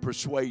Lord, we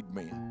persuade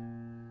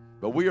men.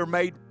 But we are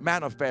made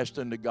manifest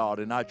unto God,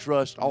 and I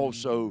trust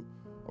also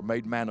are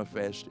made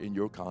manifest in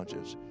your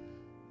conscience.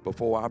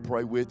 Before I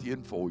pray with you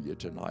and for you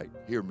tonight,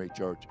 hear me,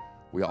 church,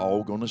 we're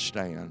all going to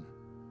stand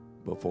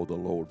before the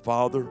Lord.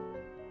 Father,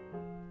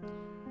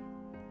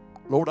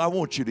 Lord, I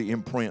want you to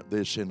imprint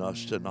this in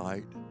us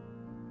tonight.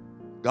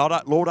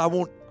 God, Lord, I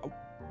want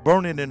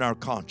burning in our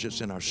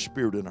conscience, in our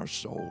spirit, in our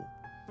soul.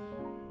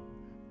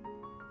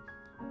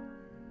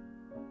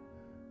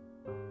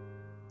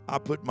 I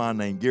put my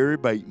name, Gary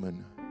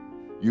Bateman.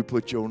 You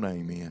put your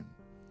name in.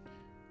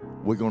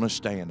 We're going to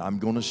stand. I'm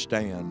going to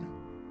stand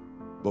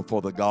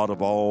before the God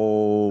of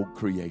all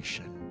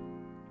creation.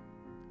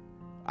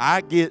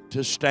 I get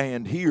to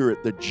stand here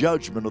at the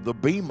judgment of the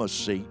bema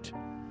seat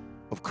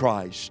of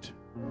Christ.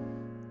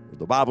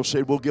 The Bible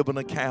said we'll give an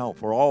account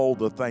for all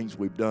the things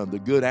we've done, the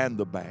good and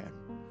the bad.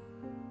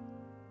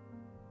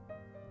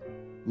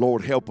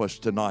 Lord, help us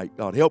tonight.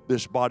 God, help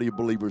this body of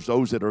believers,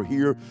 those that are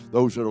here,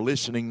 those that are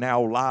listening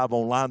now live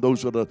online,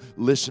 those that are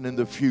listening in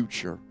the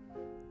future.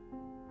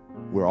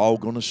 We're all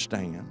going to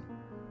stand.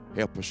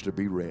 Help us to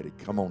be ready.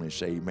 Come on and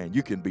say amen.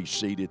 You can be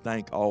seated.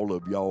 Thank all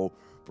of y'all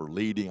for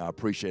leading. I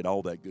appreciate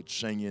all that good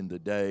singing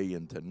today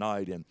and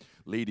tonight and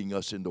leading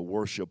us into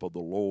worship of the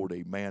Lord.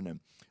 Amen. And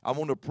I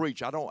want to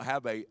preach. When I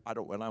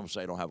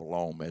say I don't have a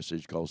long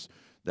message because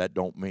that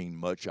don't mean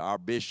much. Our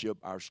bishop,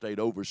 our state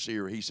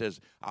overseer, he says,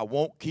 I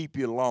won't keep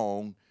you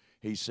long,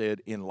 he said,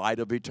 in light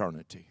of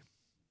eternity.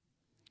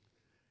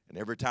 And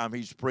every time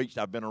he's preached,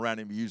 I've been around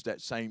him, he used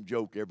that same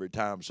joke every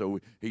time. So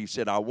he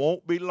said, I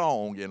won't be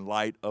long in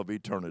light of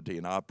eternity.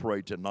 And I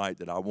pray tonight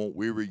that I won't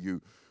weary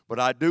you. But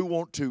I do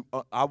want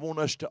I want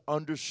us to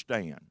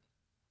understand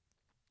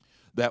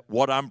that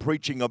what I'm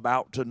preaching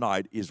about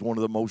tonight is one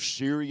of the most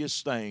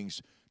serious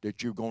things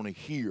that you're going to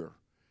hear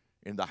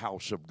in the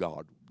house of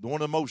God. One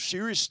of the most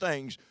serious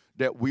things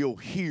that we'll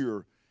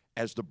hear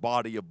as the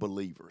body of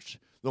believers.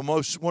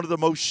 One of the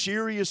most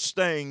serious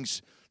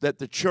things that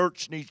the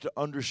church needs to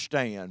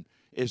understand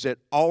is that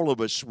all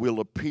of us will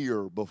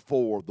appear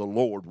before the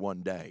Lord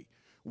one day.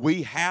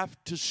 We have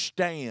to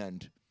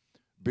stand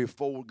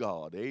before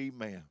God.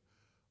 Amen.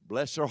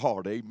 Bless her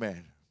heart.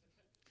 Amen.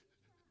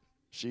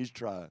 She's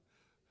trying.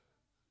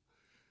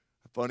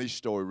 Funny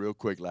story real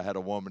quickly. I had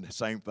a woman, the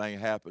same thing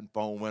happened.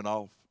 Phone went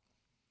off.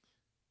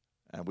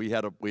 And we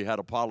had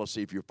a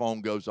policy, if your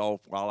phone goes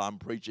off while I'm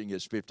preaching,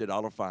 it's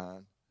 $50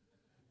 fine.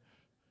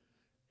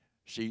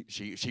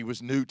 She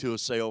was new to a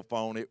cell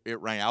phone.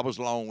 It rang. I was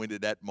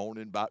long-winded that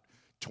morning. About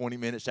 20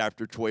 minutes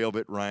after 12,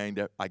 it rang.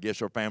 I guess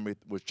her family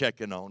was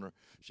checking on her.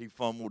 She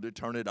fumbled to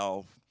turn it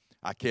off.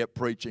 I kept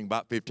preaching.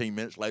 About 15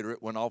 minutes later,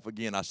 it went off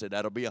again. I said,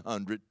 that'll be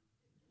 100.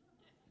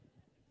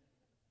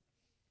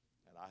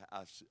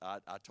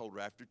 And I told her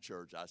after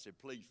church, I said,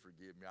 please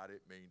forgive me. I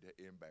didn't mean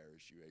to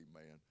embarrass you.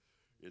 Amen.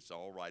 It's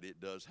all right.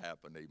 It does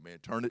happen. Amen.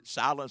 Turn it,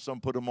 silence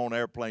them, put them on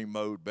airplane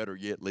mode. Better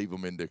yet, leave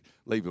them in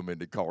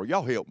the car.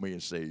 Y'all help me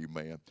and say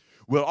amen.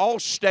 We'll all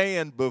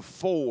stand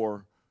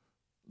before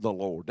the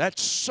Lord.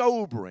 That's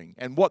sobering.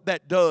 And what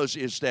that does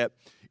is that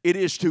it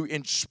is to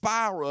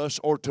inspire us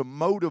or to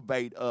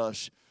motivate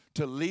us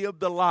to live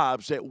the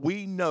lives that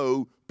we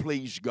know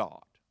please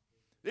God.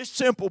 It's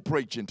simple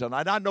preaching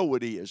tonight. I know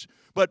it is.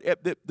 But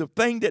the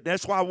thing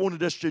that's why I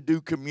wanted us to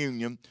do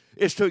communion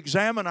is to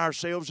examine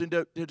ourselves and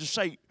to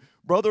say,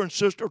 brother and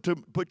sister, to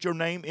put your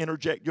name,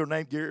 interject your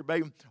name, Gary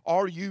Bateman,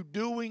 are you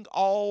doing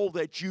all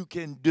that you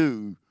can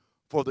do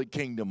for the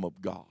kingdom of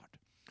God?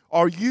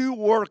 Are you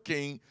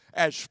working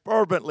as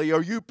fervently?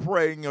 Are you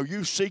praying? Are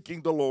you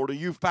seeking the Lord? Are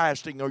you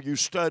fasting? Are you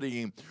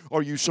studying?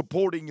 Are you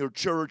supporting your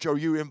church? Are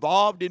you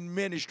involved in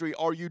ministry?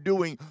 Are you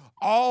doing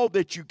all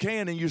that you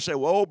can? And you say,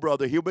 well,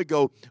 brother, here we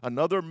go.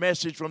 Another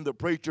message from the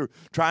preacher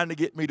trying to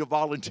get me to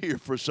volunteer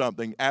for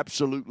something.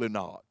 Absolutely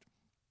not.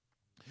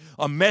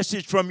 A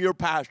message from your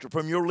pastor,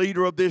 from your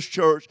leader of this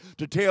church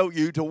to tell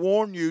you, to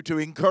warn you, to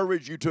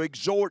encourage you, to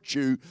exhort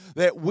you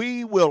that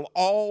we will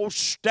all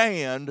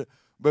stand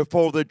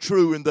before the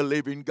true and the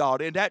living God.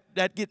 And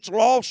that gets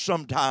lost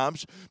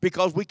sometimes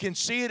because we can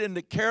see it in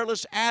the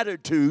careless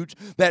attitudes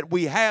that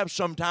we have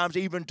sometimes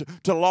even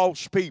to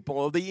lost people,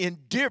 or the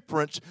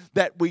indifference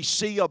that we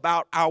see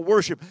about our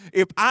worship.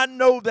 If I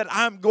know that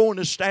I'm going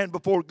to stand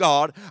before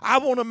God, I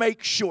want to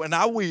make sure, and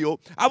I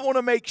want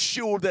to make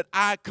sure that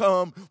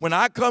when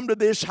I come to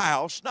this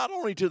house, not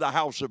only to the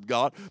house of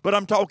God, but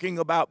I'm talking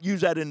about,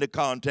 use that in the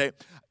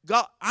context,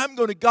 God, I'm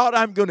going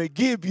to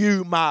give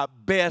you my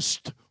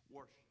best.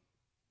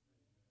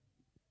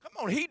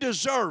 He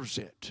deserves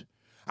it.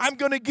 I'm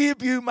going to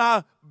give you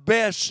my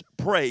best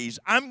praise.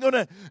 I'm going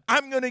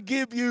to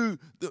give you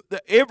the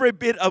every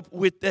bit of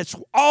that's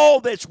all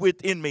that's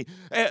within me.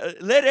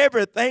 Let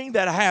everything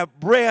that have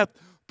breath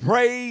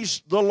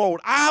praise the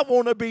Lord. I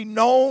want to be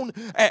known,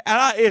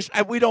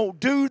 and we don't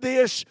do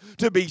this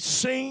to be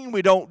seen.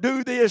 We don't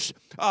do this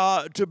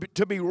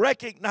to be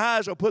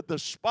recognized or put the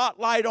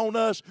spotlight on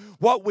us.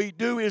 What we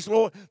do is,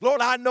 Lord,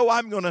 I know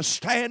I'm going to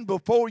stand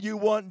before you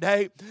one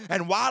day,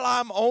 and while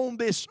I'm on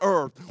this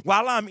earth,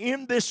 while I'm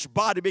in this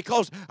body,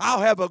 because I'll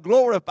have a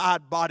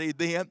glorified body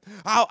then,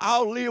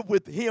 I'll live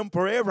with Him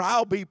forever.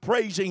 I'll be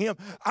praising Him.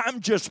 I'm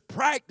just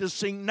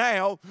practicing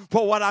now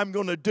for what I'm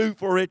going to do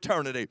for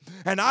eternity.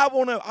 And I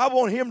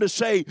want Him to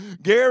say,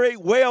 Gary,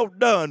 well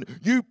done.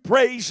 You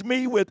praised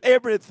me with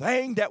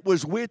everything that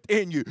was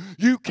within you.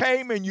 You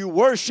came and you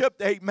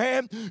worshiped,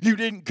 amen. You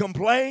didn't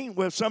complain.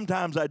 Well,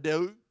 sometimes I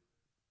do.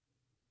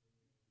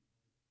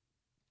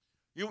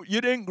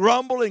 You didn't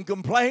grumble and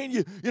complain.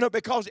 You know,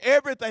 because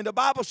everything, the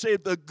Bible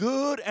said the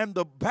good and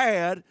the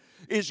bad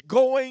is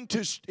going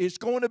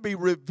to be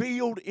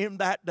revealed in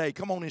that day.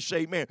 Come on and say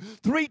amen.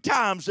 3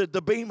 times that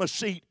the bema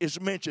seat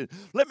is mentioned.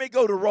 Let me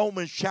go to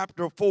Romans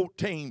chapter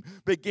 14,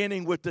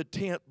 beginning with the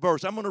 10th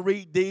verse. I'm going to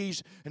read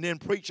these and then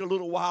preach a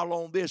little while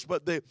on this.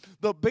 But the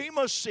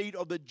bema seat,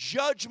 or the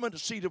judgment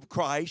seat of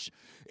Christ,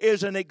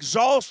 is an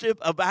exhaustive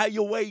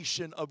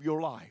evaluation of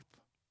your life.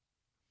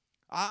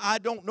 I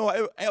don't know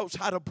else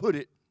how to put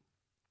it.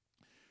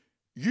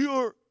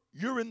 You're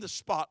in the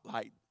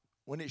spotlight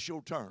when it's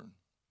your turn.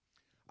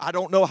 I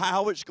don't know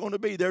how it's going to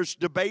be. There's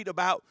debate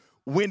about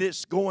when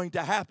it's going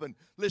to happen.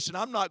 Listen,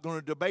 I'm not going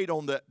to debate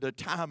on the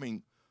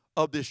timing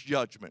of this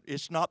judgment.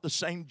 It's not the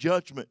same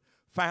judgment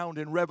found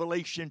in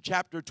Revelation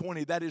chapter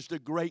 20. That is the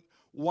great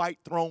white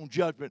throne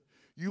judgment.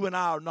 You and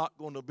I are not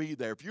going to be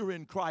there. If you're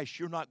in Christ,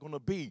 you're not going to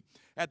be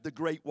at the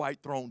great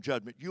white throne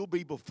judgment. You'll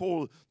be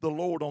before the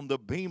Lord on the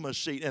bema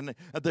seat. And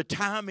the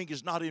timing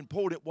is not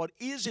important. What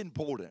is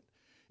important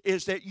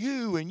is that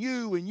you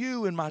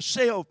and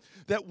myself,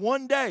 that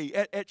one day,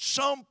 at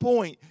some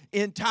point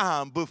in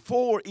time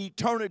before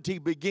eternity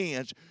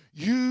begins,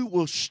 you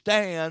will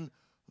stand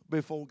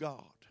before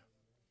God.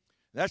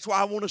 That's why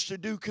I want us to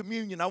do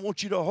communion. I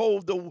want you to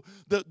hold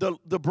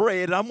the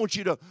bread. I want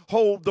you to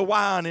hold the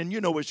wine, and you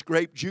know it's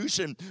grape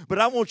juice. But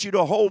I want you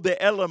to hold the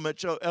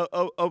elements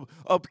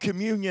of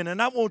communion,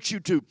 and I want you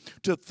to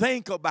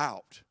think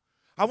about.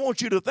 I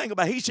want you to think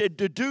about, He said,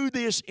 to do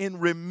this in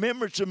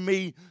remembrance of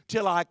me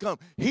till I come.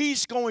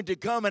 He's going to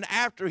come, and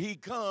after He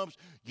comes,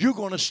 you're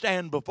going to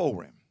stand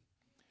before Him.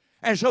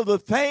 And so the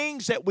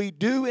things that we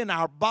do in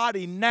our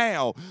body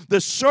now,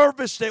 the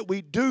service that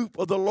we do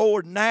for the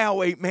Lord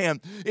now,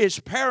 amen, is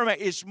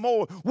paramount. It's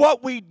more,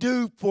 what we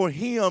do for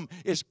Him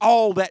is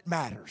all that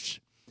matters.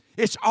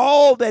 It's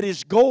all that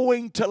is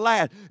going to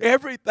last.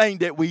 Everything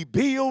that we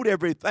build,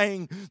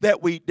 everything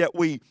that we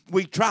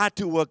try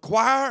to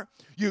acquire,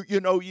 you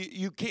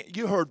can't.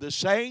 You heard the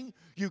saying,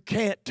 you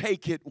can't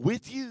take it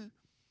with you.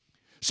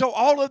 So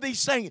all of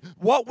these things,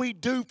 what we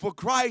do for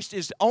Christ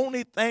is the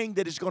only thing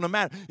that is going to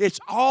matter. It's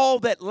all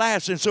that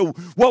lasts. And so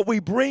what we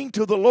bring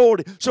to the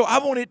Lord, so I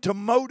want it to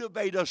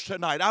motivate us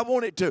tonight. I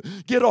want it to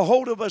get a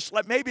hold of us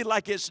maybe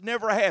like it's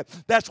never had.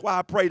 That's why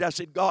I prayed. I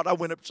said, God, I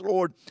went up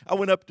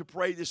to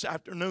pray this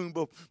afternoon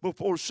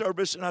before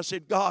service, and I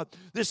said, God,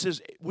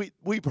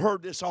 we've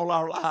heard this all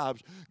our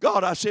lives.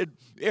 God, I said,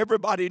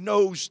 everybody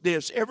knows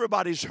this.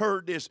 Everybody's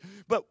heard this.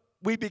 But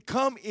we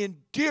become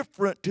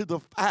indifferent to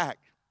the fact.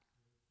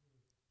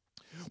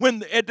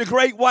 When at the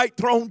great white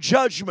throne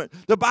judgment,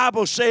 the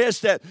Bible says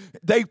that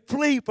they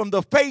flee from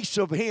the face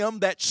of Him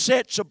that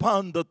sits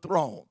upon the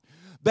throne.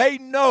 They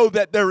know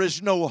that there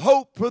is no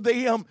hope for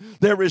them.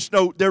 There is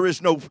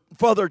no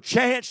further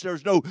chance.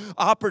 There's no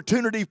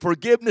opportunity.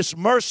 Forgiveness,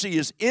 mercy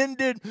is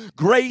ended.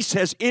 Grace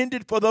has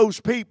ended for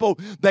those people.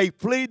 They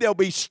flee. They'll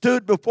be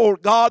stood before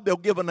God. They'll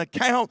give an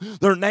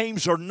account. Their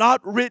names are not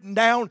written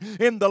down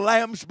in the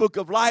Lamb's book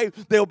of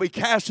life. They'll be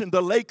cast in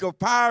the lake of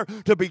fire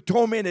to be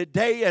tormented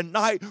day and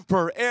night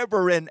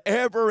forever and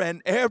ever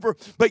and ever.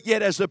 But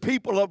yet as the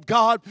people of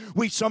God,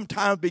 we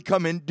sometimes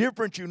become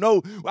indifferent. You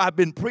know, I've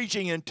been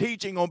preaching and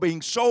teaching on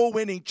being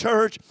soul-winning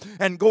church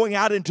and going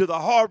out into the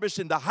harvest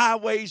and the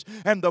highways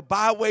and the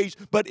byways.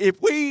 But if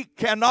we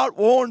cannot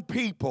warn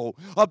people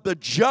of the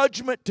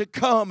judgment to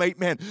come,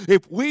 amen,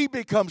 if we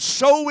become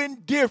so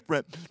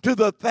indifferent to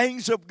the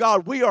things of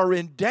God, we are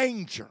in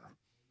danger.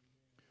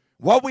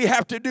 What we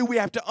have to do, we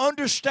have to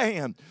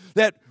understand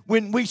that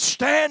when we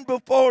stand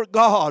before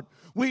God,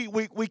 we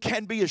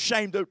can be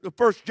ashamed. The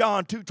 1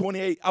 John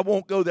 2:28, I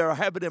won't go there. I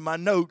have it in my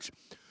notes.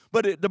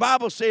 But the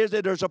Bible says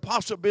that there's a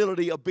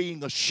possibility of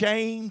being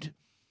ashamed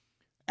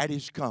at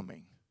His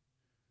coming.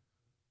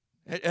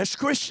 As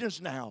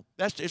Christians now,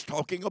 it's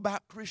talking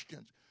about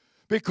Christians.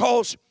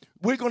 Because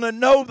we're going to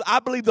know, I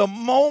believe the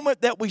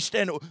moment that we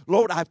stand,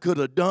 Lord, I could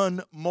have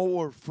done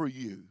more for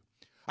you.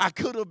 I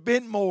could have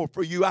been more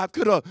for you. I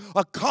could have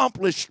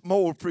accomplished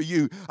more for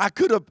you. I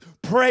could have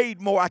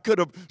prayed more. I could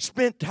have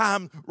spent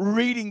time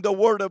reading the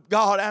Word of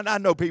God. And I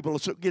know people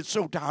get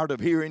so tired of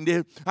hearing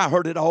this. I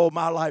heard it all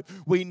my life.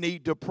 We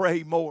need to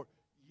pray more.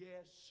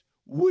 Yes,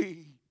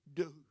 we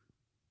do.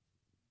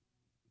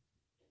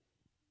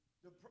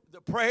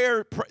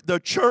 The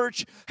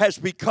church has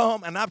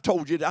become, and I've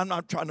told you, I'm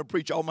not trying to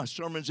preach all my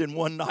sermons in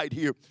one night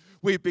here.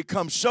 We've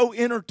become so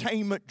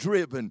entertainment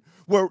driven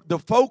where the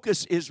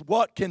focus is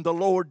what can the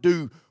Lord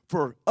do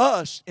for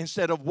us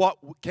instead of what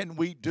can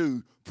we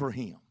do for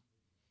Him.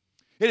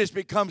 It has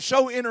become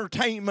so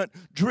entertainment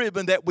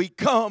driven that we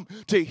come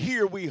to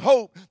hear, we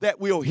hope that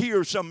we'll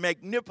hear some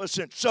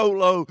magnificent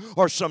solo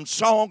or some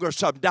song or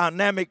some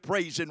dynamic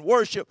praise and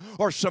worship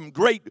or some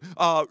great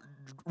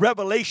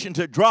revelation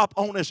to drop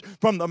on us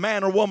from the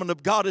man or woman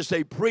of God as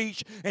they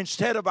preach,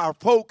 instead of our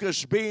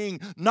focus being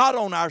not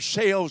on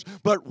ourselves,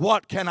 but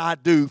what can I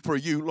do for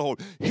you, Lord?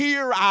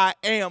 Here I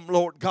am,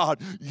 Lord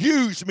God.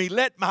 Use me.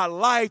 Let my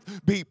life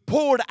be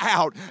poured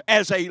out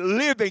as a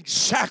living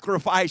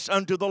sacrifice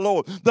unto the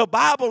Lord. The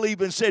Bible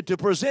even said to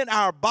present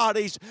our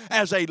bodies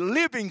as a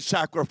living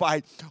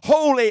sacrifice,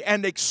 holy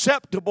and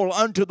acceptable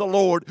unto the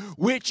Lord,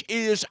 which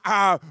is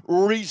our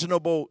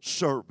reasonable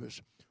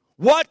service.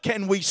 What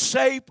can we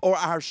say for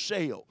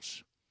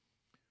ourselves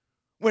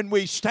when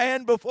we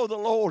stand before the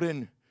Lord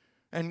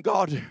and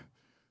God,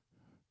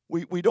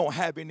 we don't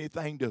have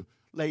anything to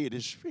lay at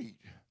His feet.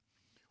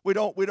 We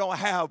don't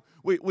have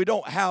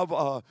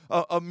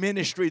a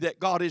ministry that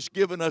God has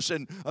given us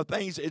and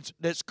things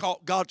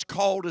God's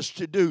called us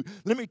to do.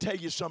 Let me tell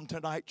you something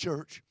tonight,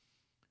 church.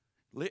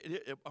 I'm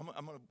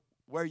going to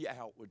wear you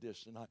out with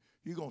this tonight.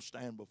 You're going to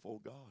stand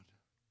before God.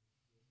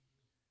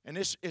 And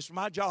it's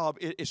my job.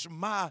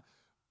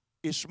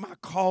 It's my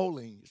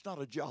calling. It's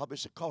not a job,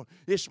 it's a calling.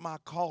 It's my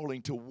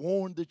calling to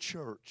warn the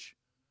church.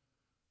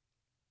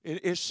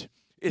 It's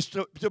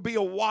to be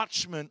a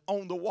watchman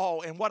on the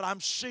wall. And what I'm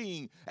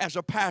seeing as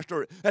a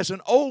pastor, as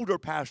an older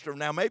pastor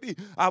now, maybe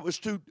I was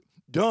too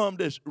dumb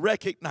to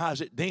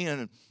recognize it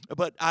then,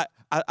 but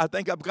I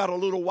think I've got a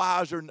little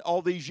wiser in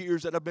all these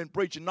years that I've been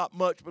preaching, not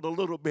much, but a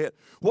little bit.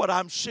 What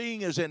I'm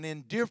seeing is an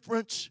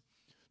indifference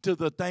to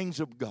the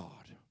things of God.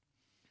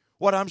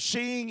 What I'm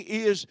seeing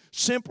is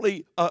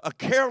simply a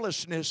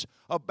carelessness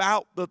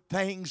about the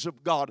things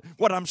of God.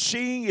 What I'm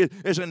seeing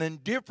is an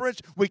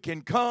indifference. We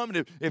can come,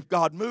 and if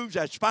God moves,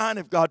 that's fine.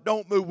 If God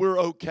don't move, we're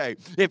okay.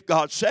 If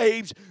God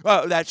saves,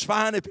 that's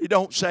fine. If He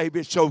don't save,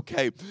 it's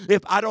okay.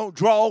 If I don't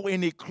draw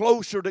any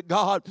closer to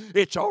God,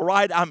 it's all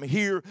right. I'm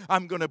here.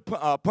 I'm going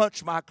to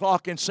punch my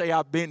clock and say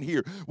I've been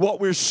here. What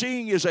we're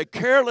seeing is a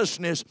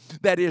carelessness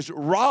that is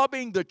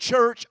robbing the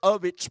church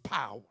of its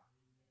power.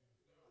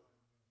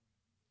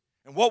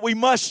 And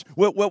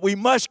what we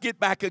must get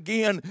back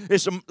again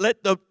is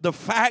let the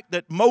fact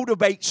that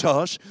motivates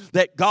us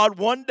that God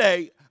one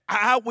day,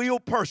 I will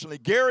personally,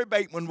 Gary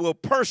Bateman will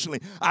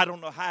personally, I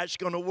don't know how it's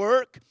going to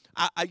work.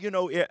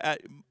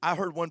 I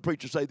heard one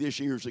preacher say this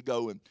years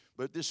ago,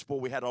 but this is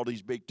before we had all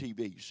these big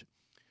TVs.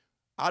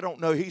 I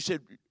don't know. He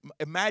said,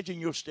 imagine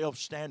yourself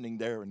standing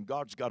there and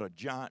God's got a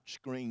giant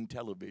screen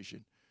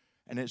television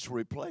and it's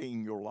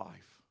replaying your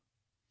life.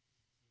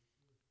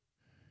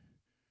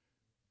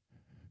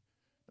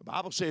 The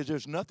Bible says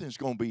there's nothing's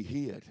going to be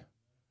hid.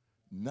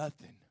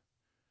 Nothing.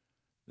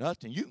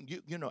 Nothing.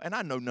 You know, and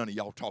I know none of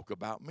y'all talk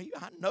about me.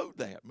 I know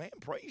that, man.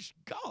 Praise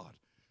God.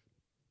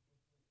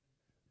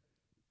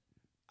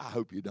 I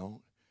hope you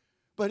don't.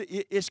 But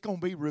it's going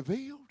to be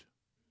revealed.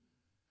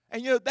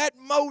 And, you know,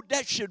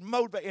 that should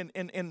motivate.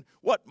 And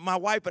what my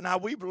wife and I,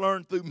 we've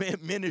learned through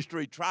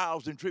ministry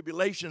trials and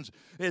tribulations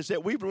is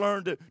that we've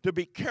learned to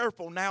be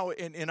careful now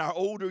in our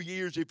older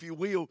years, if you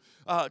will,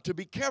 to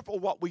be careful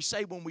what we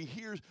say when we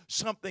hear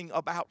something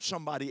about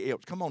somebody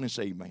else. Come on and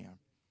say amen.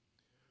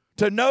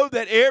 To know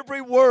that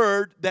every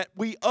word that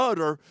we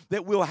utter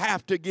that we'll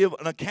have to give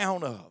an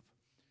account of.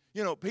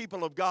 You know,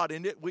 people of God,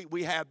 and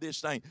we have this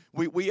thing.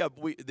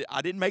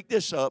 I didn't make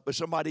this up, but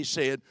somebody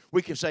said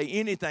we can say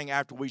anything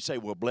after we say,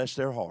 well, bless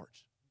their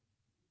hearts.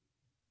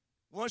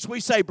 Once we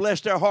say bless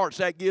their hearts,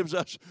 that gives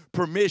us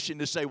permission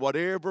to say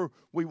whatever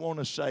we want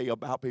to say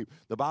about people.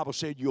 The Bible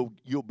said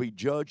you'll be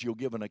judged. You'll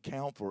give an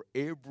account for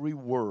every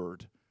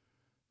word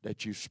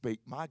that you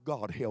speak. My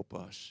God, help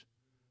us.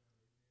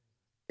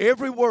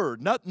 Every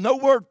word. No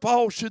word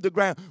falls to the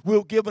ground.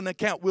 We'll give an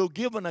account. We'll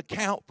give an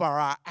account for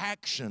our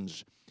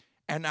actions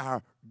and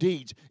our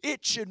deeds.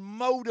 It should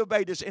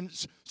motivate us. And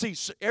see,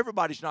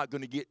 everybody's not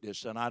going to get this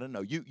tonight. I don't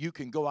know. You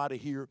can go out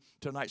of here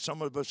tonight.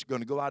 Some of us are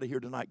going to go out of here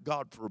tonight.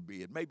 God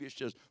forbid. Maybe it's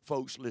just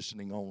folks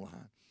listening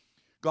online.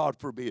 God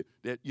forbid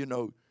that, you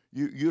know,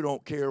 you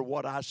don't care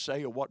what I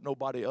say or what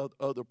nobody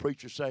other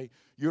preachers say.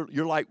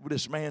 You're like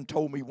this man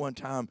told me one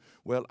time,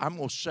 well, I'm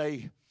going to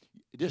say,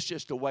 this is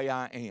just the way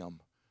I am.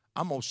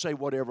 I'm going to say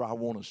whatever I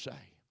want to say.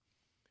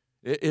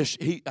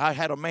 I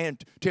had a man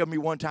tell me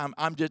one time,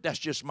 that's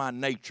just my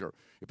nature.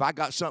 If I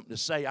got something to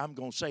say, I'm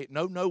going to say it.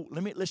 No,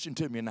 listen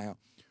to me now.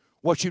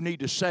 What you need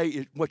to say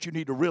is, what you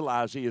need to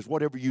realize is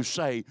whatever you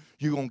say,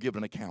 you're going to give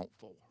an account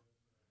for.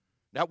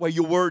 That way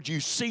your words, you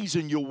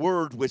season your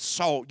word with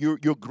salt. You're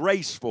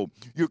graceful.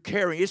 You're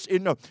caring.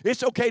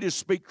 It's okay to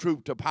speak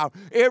truth to power.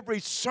 Every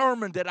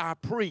sermon that I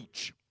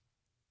preach,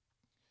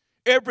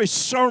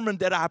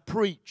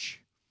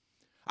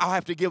 I'll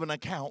have to give an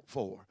account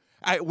for.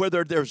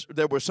 Whether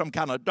there was some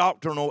kind of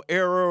doctrinal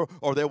error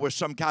or there was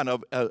some kind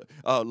of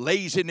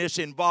laziness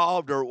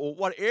involved or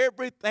what,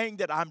 everything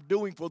that I'm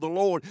doing for the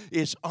Lord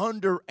is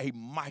under a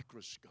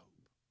microscope.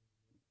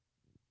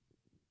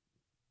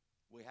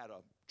 We had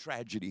a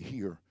tragedy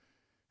here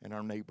in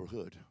our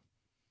neighborhood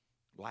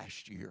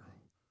last year.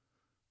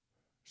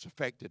 It's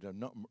affected a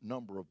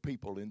number of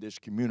people in this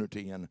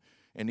community and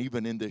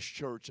even in this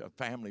church.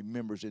 Family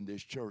members in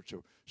this church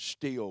are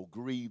still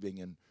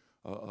grieving, and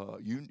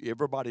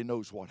everybody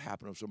knows what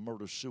happened. It was a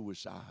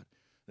murder-suicide.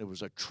 It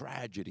was a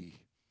tragedy.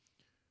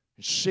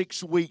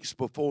 6 weeks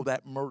before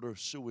that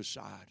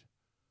murder-suicide,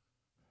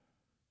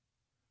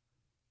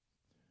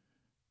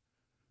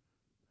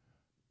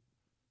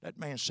 that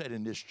man sat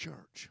in this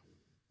church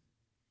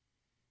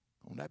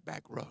on that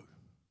back road.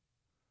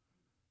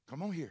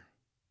 Come on here.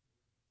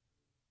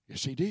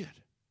 Yes, he did.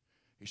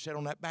 He sat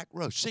on that back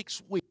road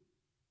 6 weeks.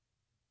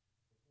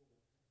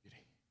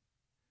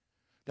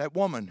 That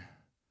woman,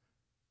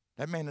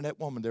 that man and that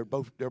woman, they're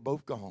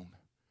both gone.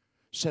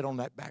 Sat on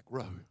that back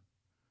road.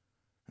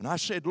 And I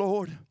said,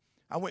 Lord,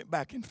 I went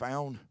back and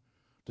found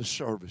the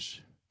service.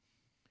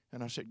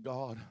 And I said,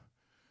 God,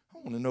 I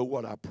want to know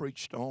what I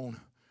preached on.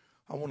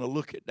 I want to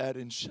look at that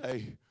and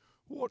say,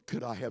 what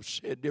could I have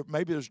said different?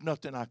 Maybe there's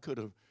nothing I could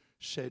have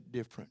said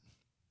different.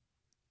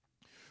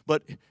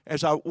 But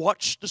as I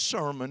watched the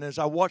sermon, as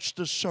I watched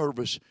the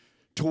service,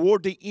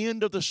 toward the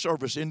end of the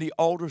service, in the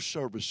altar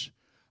service,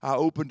 I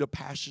opened a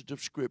passage of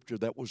Scripture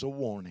that was a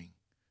warning.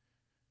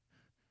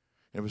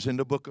 It was in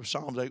the book of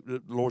Psalms.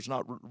 The Lord's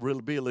not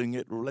revealing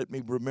it or let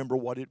me remember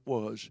what it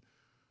was.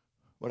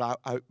 But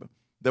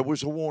there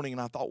was a warning,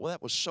 and I thought, well,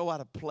 that was so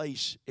out of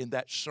place in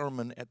that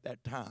sermon at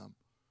that time.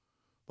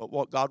 But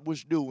what God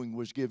was doing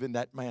was giving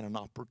that man an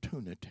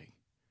opportunity.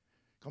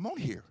 Come on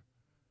here.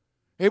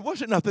 It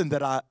wasn't nothing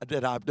that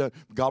I've done.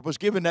 God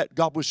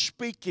was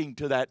speaking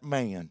to that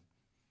man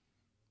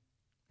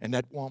and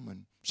that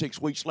woman.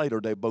 6 weeks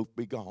later, they'd both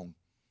be gone.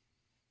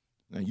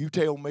 Now you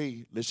tell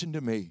me, listen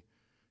to me,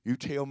 you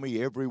tell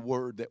me every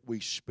word that we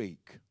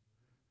speak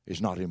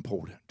is not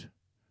important.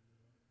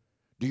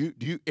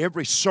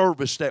 Every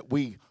service that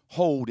we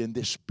hold in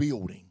this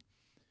building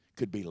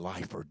could be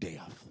life or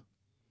death.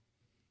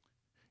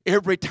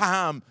 Every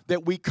time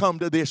that we come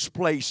to this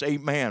place,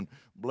 amen,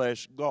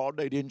 bless God,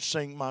 they didn't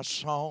sing my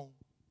song.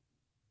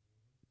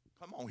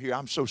 Come on here,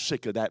 I'm so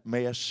sick of that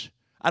mess.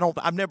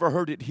 I've never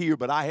heard it here,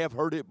 but I have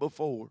heard it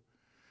before.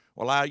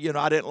 Well, I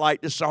didn't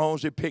like the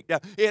songs they picked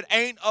out. It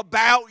ain't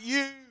about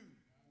you.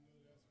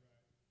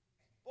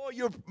 Boy,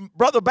 your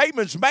Brother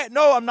Bateman's mad.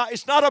 No, I'm not.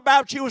 It's not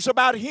about you. It's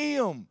about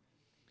him.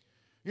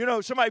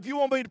 Somebody, if you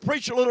want me to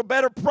preach a little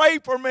better, pray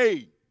for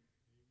me.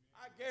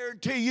 I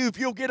guarantee you, if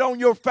you'll get on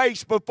your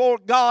face before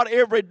God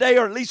every day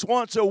or at least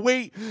once a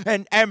week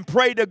and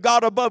pray to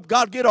God above,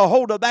 God, get a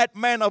hold of that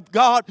man of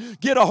God.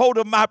 Get a hold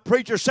of my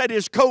preacher. Set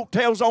his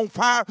coattails on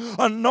fire.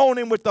 Anoint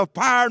him with the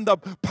fire and the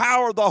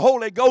power of the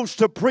Holy Ghost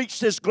to preach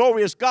this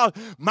glorious God.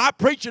 My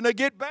preaching will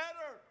get better.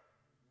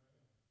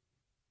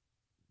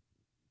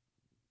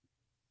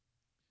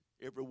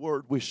 Every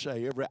word we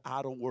say, every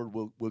idle word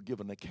we'll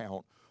give an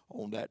account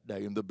on that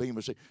day. And the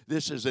Beamer said,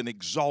 this is an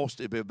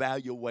exhaustive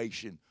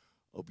evaluation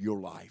of your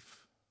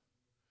life.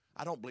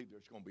 I don't believe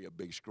there's going to be a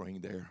big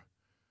screen there.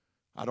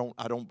 I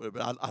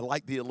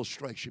like the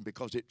illustration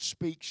because it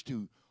speaks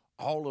to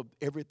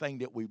everything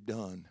that we've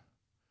done,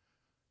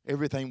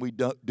 everything we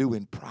do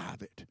in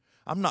private.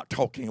 I'm not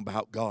talking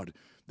about God.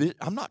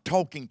 I'm not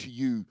talking to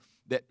you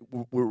that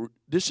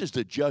this is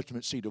the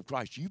judgment seat of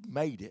Christ. You've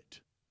made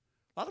it.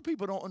 A lot of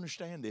people don't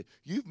understand this.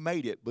 You've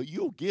made it, but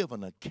you'll give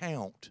an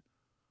account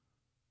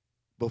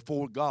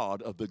before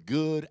God of the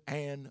good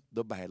and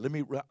the bad.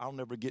 I'll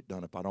never get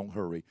done if I don't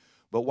hurry.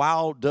 But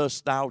why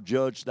dost thou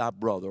judge thy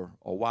brother,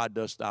 or why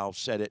dost thou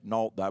set at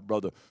naught thy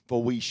brother?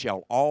 For we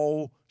shall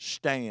all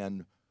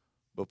stand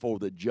before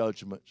the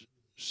judgment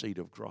seat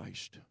of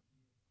Christ.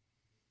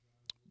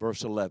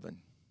 Verse 11.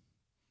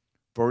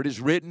 For it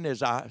is written,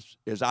 as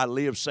I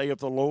live, saith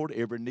the Lord,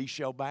 every knee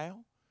shall bow,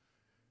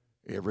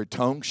 every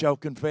tongue shall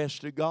confess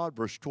to God.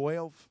 Verse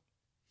 12.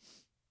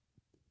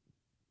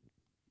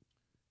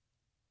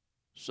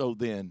 So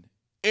then,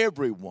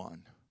 every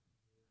one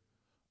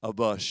of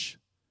us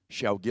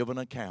shall give an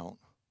account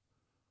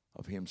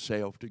of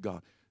himself to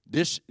God.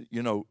 This,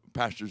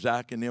 Pastor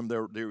Zach and them,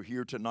 they're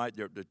here tonight.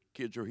 The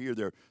kids are here.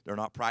 They're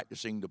not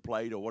practicing the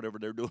plate or whatever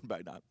they're doing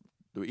back now,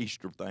 the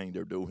Easter thing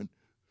they're doing.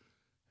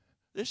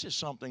 This is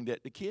something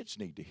that the kids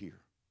need to hear.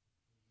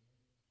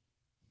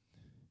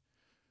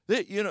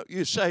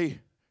 You say,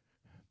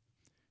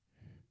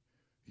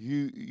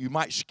 you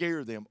might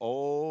scare them.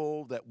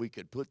 Oh, that we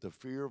could put the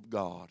fear of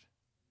God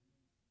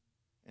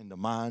in the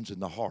minds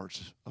and the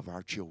hearts of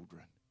our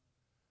children.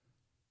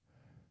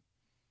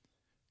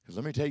 Because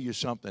let me tell you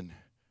something.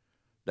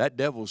 That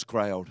devil's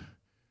crowd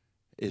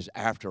is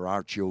after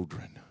our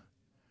children.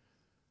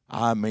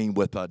 I mean,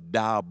 with a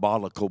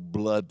diabolical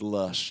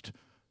bloodlust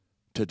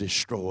to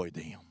destroy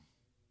them.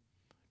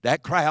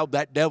 That crowd,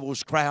 that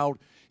devil's crowd,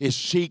 is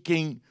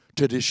seeking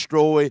to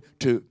destroy,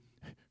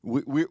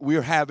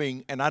 we're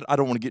having, and I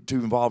don't want to get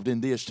too involved in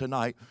this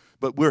tonight,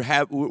 but we're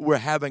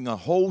having a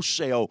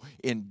wholesale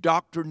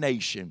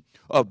indoctrination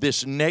of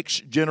this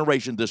next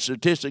generation. The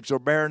statistics are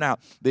bearing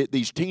out that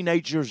these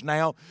teenagers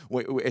now,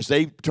 as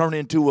they turn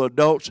into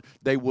adults,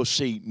 they will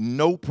see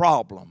no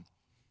problem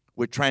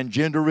with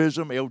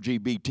transgenderism,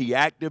 LGBT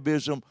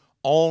activism,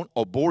 on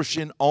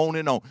abortion, on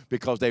and on,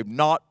 because they've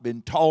not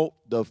been taught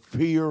the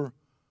fear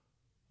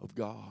of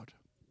God.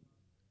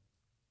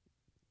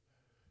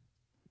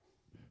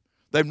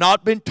 They've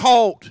not been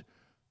taught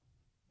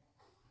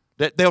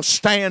that they'll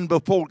stand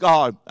before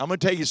God. I'm going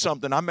to tell you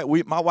something.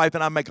 My wife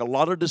and I make a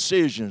lot of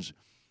decisions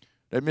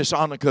that Miss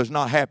Annika is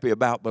not happy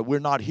about, but we're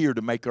not here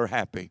to make her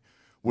happy.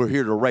 We're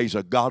here to raise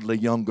a godly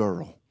young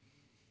girl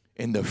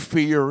in the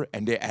fear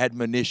and the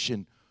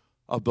admonition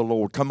of the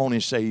Lord. Come on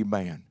and say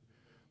amen.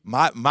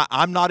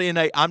 I'm not in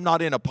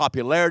a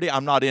popularity.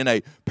 I'm not in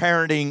a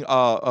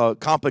parenting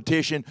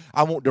competition.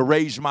 I want to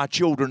raise my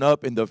children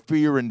up in the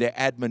fear and the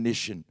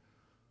admonition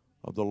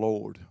of the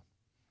Lord.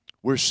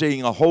 We're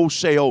seeing a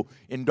wholesale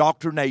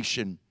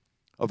indoctrination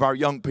of our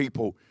young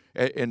people,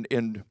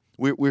 and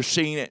we're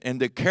seeing it, and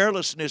the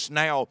carelessness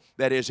now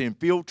that has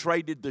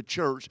infiltrated the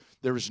church.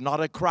 There is not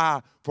a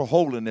cry for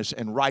holiness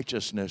and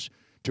righteousness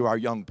to our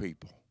young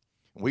people.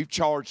 We've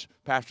charged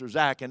Pastor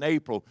Zach and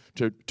April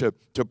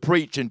to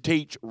preach and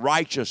teach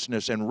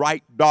righteousness and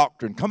right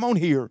doctrine. Come on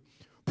here.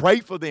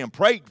 Pray for them.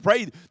 Pray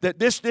that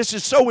this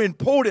is so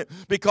important,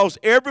 because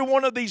every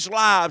one of these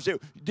lives,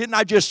 didn't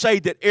I just say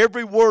that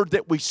every word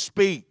that we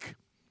speak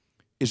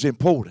is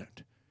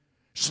important?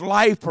 It's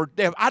life or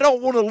death. I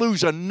don't want to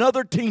lose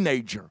another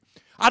teenager.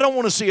 I don't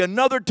want to see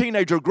another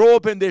teenager grow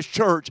up in this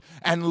church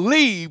and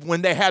leave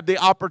when they have the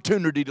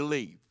opportunity to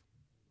leave,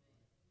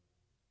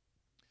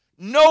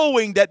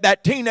 knowing that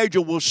that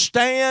teenager will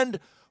stand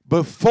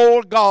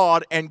before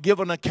God and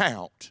give an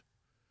account.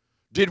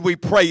 Did we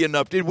pray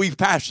enough? Did we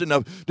fast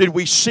enough? Did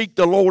we seek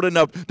the Lord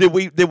enough? Did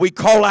we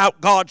call out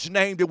God's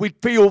name? Did we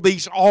fill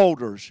these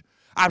altars?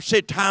 I've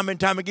said time and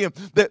time again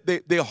that the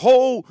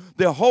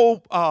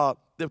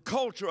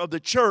culture of the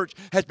church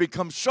has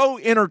become so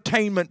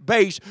entertainment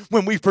based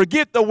when we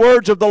forget the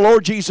words of the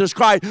Lord Jesus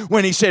Christ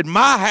when He said,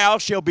 "My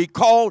house shall be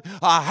called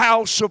a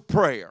house of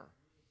prayer."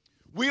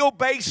 We'll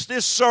base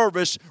this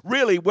service,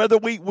 really, whether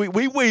we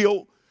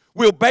will,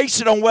 We'll base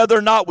it on whether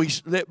or not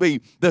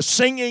the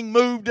singing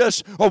moved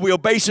us, or we'll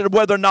base it on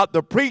whether or not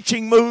the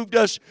preaching moved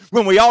us,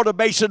 when we ought to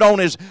base it on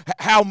is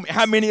how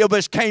many of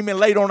us came and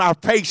laid on our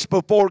face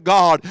before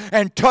God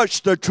and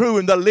touched the true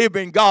and the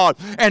living God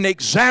and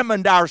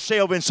examined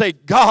ourselves and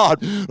said, God,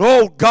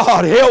 oh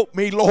God, help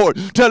me, Lord,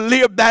 to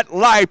live that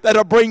life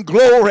that'll bring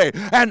glory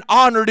and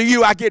honor to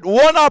you. I get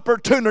one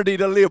opportunity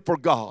to live for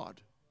God.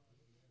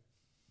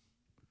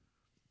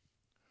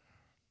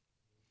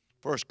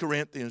 1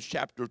 Corinthians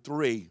chapter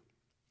 3.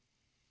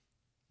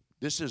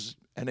 This is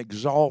an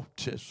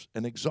exhaustive,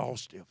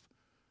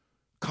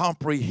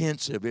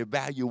 comprehensive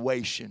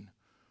evaluation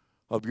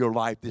of your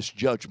life, this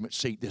judgment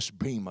seat, this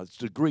bema.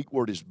 The Greek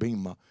word is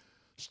bema.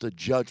 It's the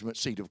judgment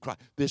seat of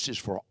Christ. This is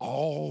for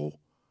all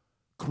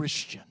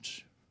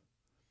Christians.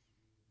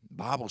 The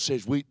Bible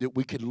says that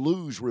we can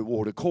lose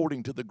reward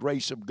according to the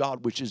grace of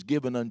God, which is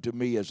given unto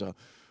me as a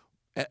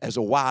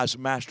wise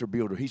master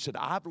builder. He said,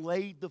 I've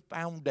laid the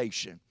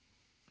foundation,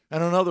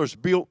 and another is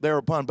built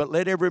thereupon. But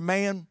let every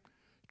man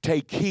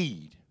take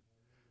heed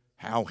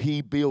how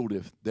he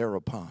buildeth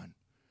thereupon.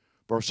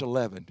 Verse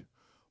 11.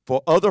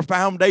 For other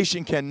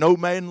foundation can no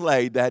man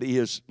lay, that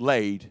is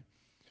laid,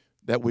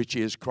 that which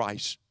is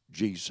Christ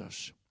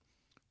Jesus.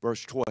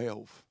 Verse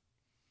 12.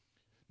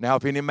 Now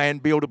if any man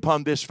build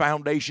upon this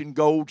foundation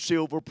gold,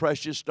 silver,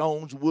 precious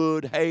stones,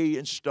 wood, hay,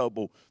 and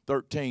stubble.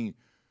 13.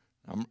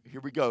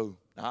 Here we go.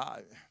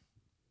 I'm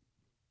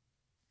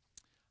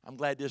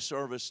glad this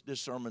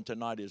sermon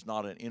tonight is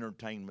not an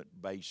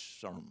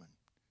entertainment-based sermon.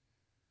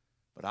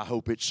 But I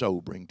hope it's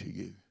sobering to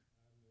you.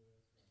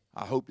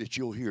 I hope that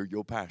you'll hear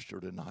your pastor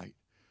tonight.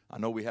 I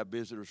know we have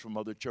visitors from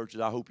other churches.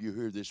 I hope you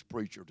hear this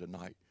preacher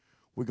tonight.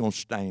 We're going to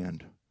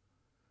stand.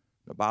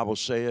 The Bible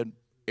said,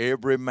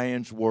 every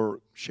man's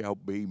work shall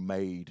be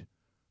made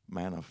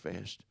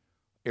manifest.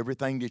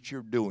 Everything that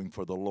you're doing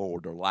for the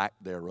Lord, or lack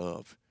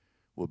thereof,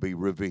 will be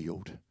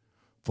revealed.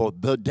 For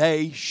the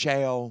day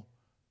shall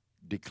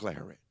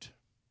declare it.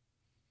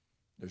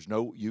 There's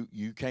no,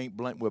 you can't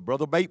blame. Well,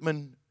 Brother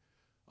Bateman,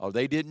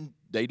 they didn't,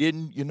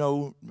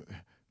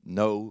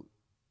 no,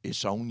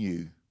 it's on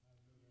you.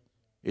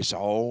 It's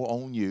all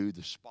on you.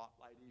 The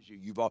spotlight is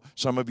you.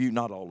 Some of you,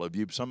 not all of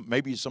you,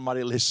 maybe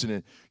somebody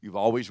listening, you've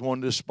always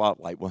wanted a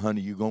spotlight. Well,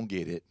 honey, you're going to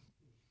get it.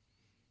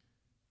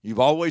 You've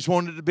always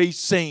wanted to be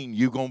seen.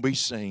 You're going to be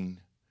seen.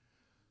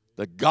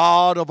 The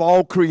God of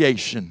all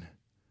creation,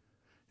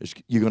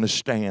 you're going to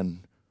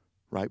stand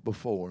right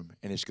before Him,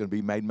 and it's going to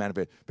be made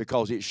manifest,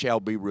 because it shall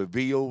be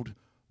revealed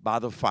by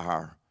the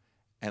fire.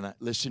 And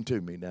listen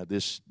to me now.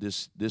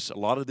 A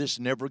lot of this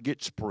never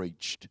gets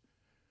preached,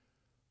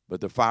 but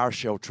the fire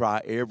shall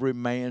try every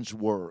man's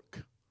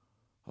work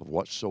of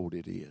what sort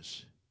it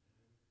is.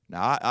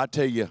 Now I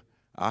tell you,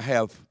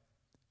 I've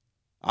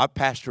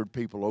pastored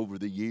people over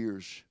the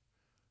years.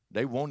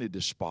 They wanted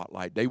the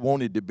spotlight. They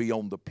wanted to be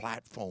on the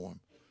platform.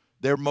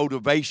 Their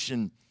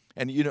motivation,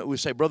 and we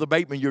say, Brother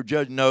Bateman, you're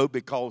judging. No,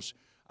 because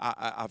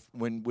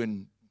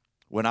when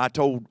I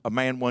told a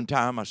man one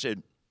time, I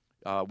said,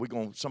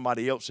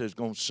 somebody else is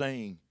going to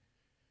sing.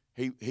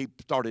 He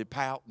started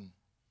pouting,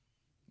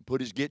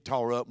 put his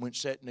guitar up, went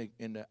sat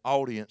in the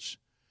audience.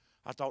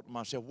 I thought to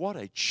myself, what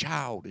a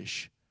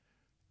childish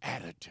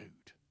attitude.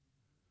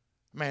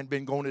 Man,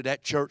 been going to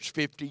that church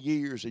 50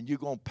 years, and you're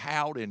going to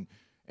pout and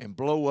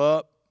blow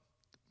up.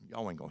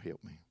 Y'all ain't going to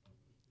help me.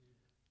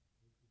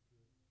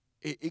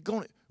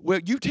 Well,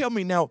 you tell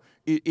me now,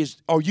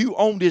 are you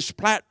on this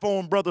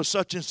platform, brother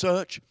such and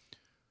such,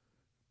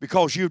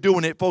 because you're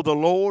doing it for the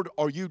Lord,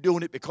 or are you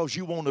doing it because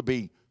you want to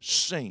be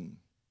seen?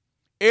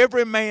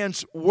 Every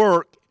man's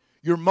work,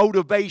 your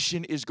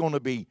motivation is going to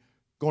be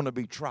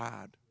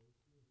tried.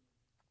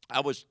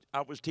 I was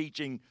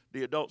teaching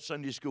the adult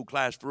Sunday school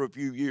class for a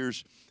few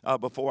years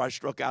before I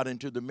struck out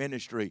into the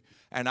ministry,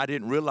 and I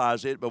didn't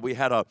realize it, but we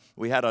had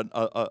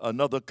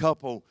another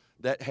couple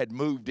that had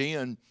moved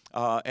in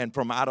and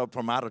from out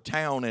of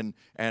town,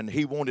 and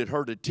he wanted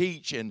her to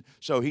teach, and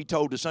so he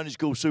told the Sunday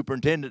school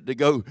superintendent to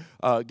go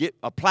get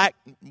a plaque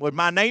with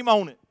my name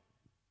on it,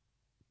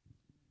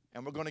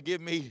 and we're going to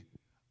give me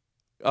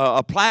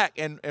a plaque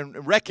and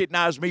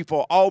recognize me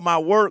for all my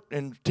work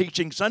in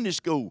teaching Sunday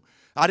school.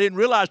 I didn't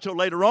realize till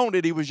later on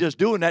that he was just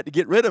doing that to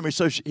get rid of me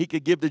so he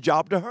could give the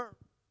job to her.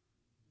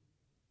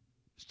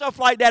 Stuff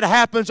like that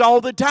happens all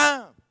the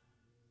time.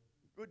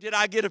 Did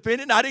I get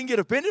offended? I didn't get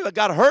offended. I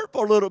got hurt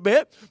for a little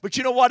bit. But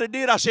you know what I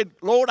did? I said,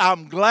 Lord,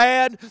 I'm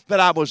glad that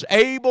I was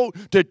able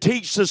to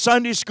teach the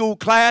Sunday school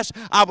class.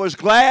 I was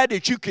glad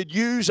that you could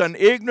use an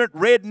ignorant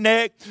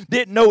redneck,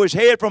 didn't know his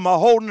head from a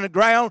hole in the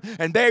ground,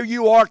 and there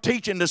you are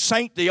teaching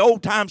the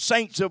old-time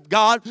saints of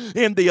God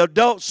in the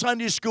adult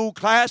Sunday school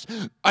class.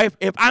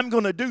 If I'm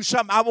going to do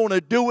something, I want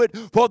to do it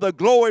for the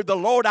glory of the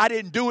Lord. I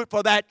didn't do it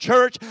for that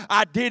church.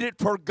 I did it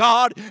for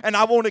God, and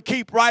I want to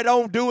keep right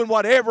on doing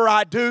whatever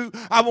I do.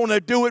 I want to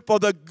do it for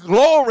the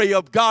glory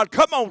of God.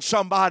 Come on,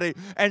 somebody,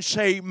 and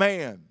say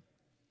amen.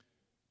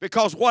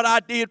 Because what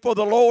I did for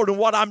the Lord and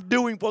what I'm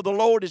doing for the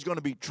Lord is going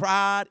to be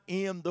tried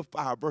in the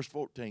fire. Verse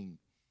 14.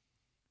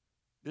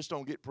 This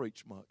don't get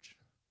preached much.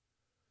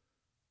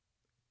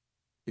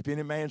 If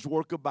any man's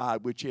work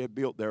abide, which he hath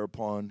built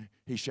thereupon,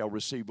 he shall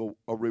receive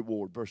a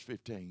reward. Verse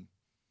 15.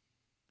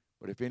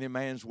 But if any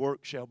man's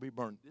work shall be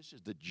burned. This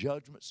is the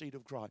judgment seat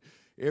of Christ.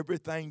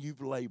 Everything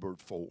you've labored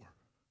for,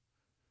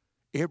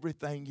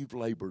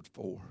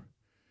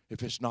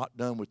 if it's not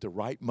done with the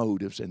right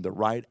motives and the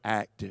right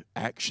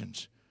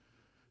actions,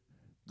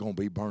 going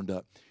to be burned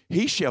up.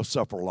 He shall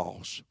suffer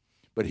loss,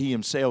 but he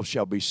himself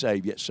shall be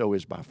saved, yet so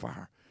is by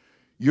fire.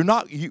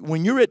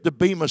 When you're at the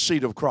bema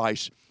seat of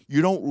Christ,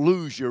 you don't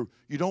lose your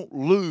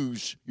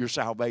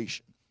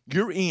salvation.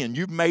 You're in.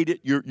 You've made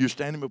it. You're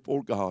standing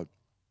before God.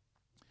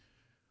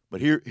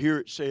 But here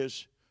it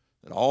says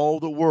that all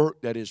the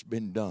work that has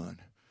been done.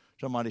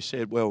 Somebody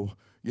said, well,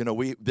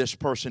 this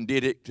person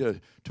did it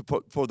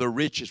for the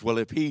riches. Well,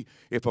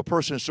 if a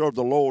person served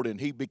the Lord and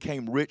he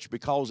became rich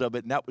because of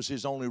it, and that was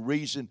his only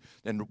reason,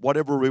 then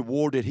whatever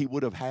reward that he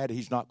would have had,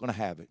 he's not going to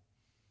have it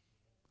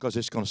because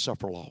it's going to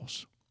suffer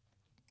loss.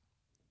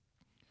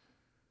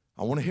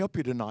 I want to help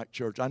you tonight,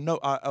 church. I know,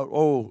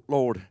 oh,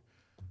 Lord,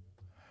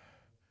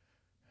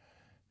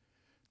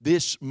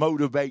 this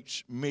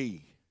motivates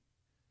me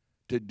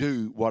to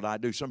do what I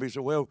do. Somebody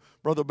said, well,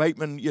 Brother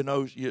Bateman,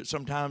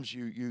 sometimes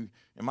you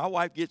and my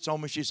wife gets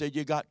on me. She said,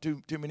 you got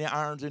too many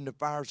irons in the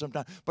fire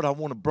sometimes, but I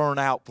want to burn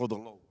out for the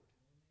Lord.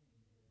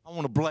 I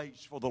want to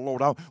blaze for the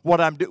Lord. What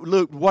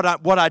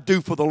I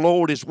do for the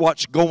Lord is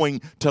what's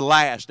going to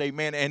last.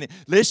 Amen. And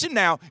listen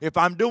now, if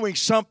I'm doing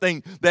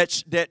something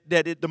that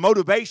the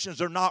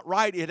motivations are not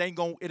right, it ain't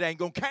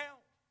gonna count.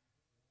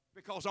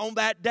 Because on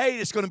that day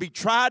it's going to be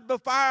tried by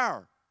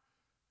fire.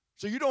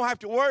 So you don't have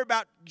to worry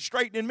about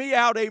straightening me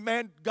out,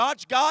 amen.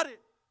 God's got it.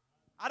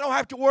 I don't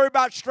have to worry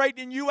about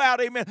straightening you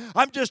out, amen.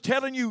 I'm just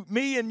telling you,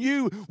 me and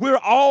you, we're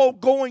all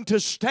going to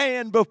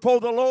stand before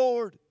the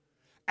Lord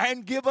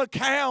and give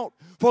account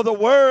for the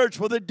words,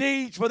 for the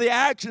deeds, for the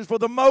actions, for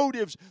the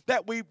motives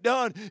that we've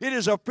done. It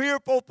is a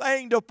fearful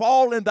thing to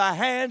fall in the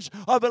hands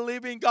of a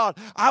living God.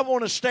 I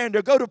want to stand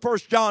there. Go to 1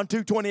 John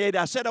 2:28.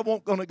 I said I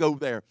wasn't going to go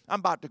there. I'm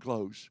about to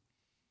close.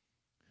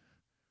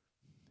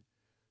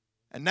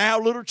 And now,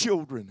 little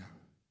children,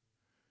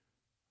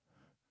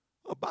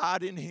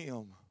 abide in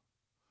him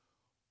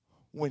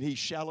when he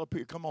shall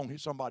appear. Come on,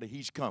 somebody,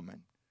 he's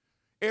coming.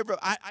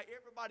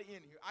 Everybody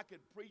in here, I could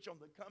preach on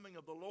the coming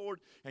of the Lord,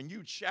 and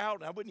you'd shout,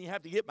 and I wouldn't even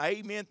have to get my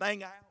amen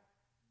thing out.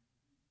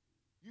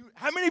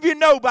 How many of you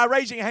know by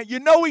raising a hand, you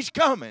know he's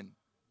coming?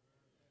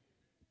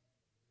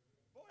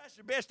 Boy, that's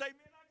the best amen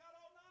I got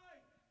all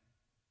night.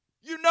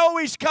 You know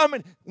he's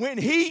coming. When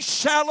he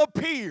shall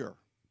appear,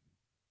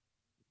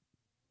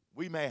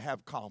 we may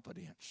have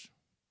confidence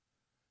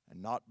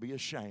and not be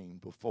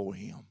ashamed before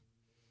him.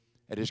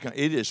 It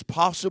is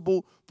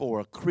possible for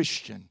a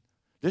Christian.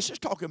 This is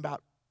talking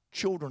about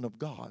children of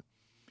God.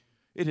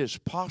 It is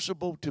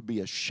possible to be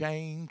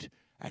ashamed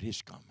at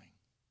his coming.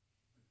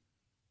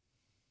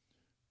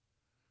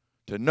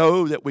 To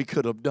know that we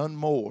could have done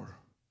more.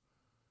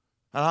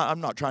 And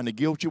I'm not trying to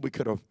guilt you. We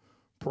could have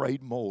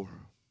prayed more.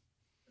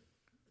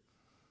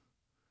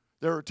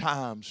 There are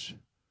times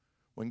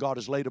when God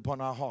has laid upon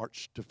our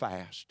hearts to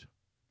fast.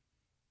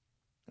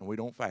 And we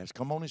don't fast.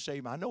 Come on and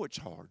say, I know it's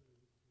hard.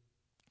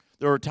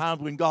 There are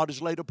times when God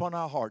has laid upon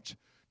our hearts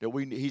that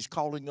he's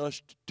calling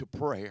us to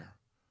prayer.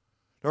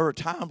 There are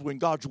times when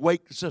God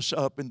wakes us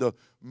up in the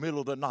middle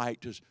of the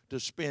night to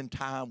spend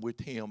time with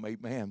him,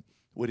 amen,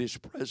 with his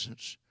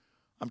presence.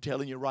 I'm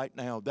telling you right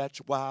now, that's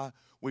why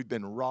we've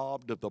been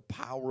robbed of the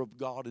power of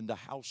God in the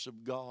house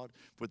of God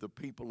for the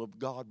people of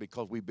God,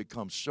 because we've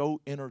become so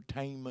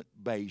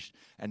entertainment-based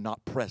and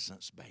not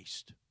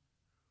presence-based.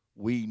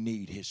 We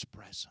need his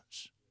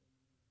presence.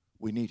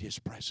 We need his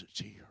presence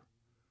here.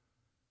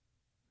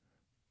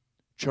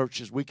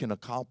 Churches, we can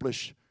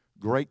accomplish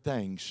great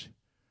things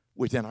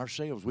within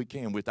ourselves. We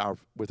can with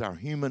our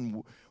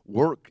human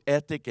work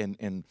ethic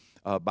and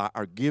by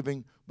our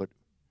giving, but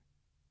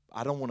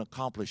I don't want to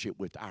accomplish it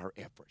with our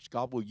efforts.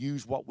 God will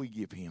use what we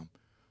give him,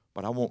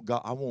 but I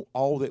want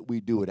all that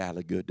we do it out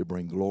of good to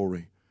bring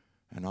glory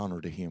and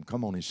honor to him.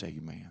 Come on and say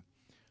amen.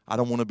 I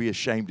don't want to be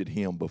ashamed at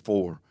him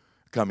before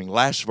coming.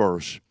 Last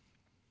verse.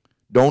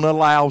 Don't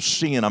allow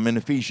sin. I'm in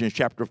Ephesians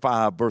chapter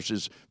 5,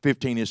 verses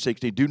 15 and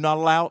 16. Do not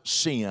allow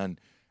sin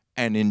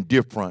and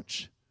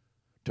indifference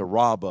to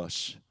rob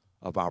us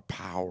of our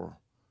power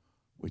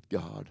with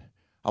God.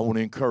 I want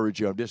to encourage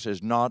you. This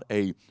is not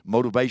a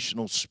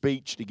motivational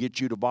speech to get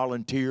you to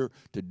volunteer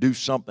to do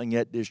something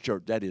at this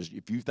church. That is,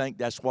 if you think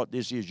that's what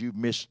this is, you've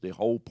missed the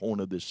whole point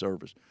of this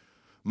service.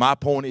 My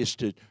point is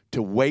to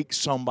wake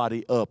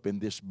somebody up in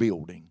this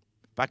building.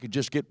 If I could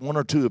just get one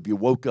or two of you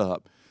woke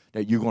up,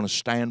 that you're going to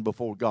stand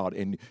before God.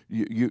 And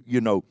you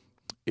know,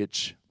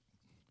 it's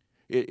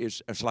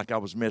like I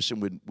was messing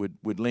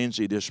with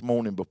Lindsay this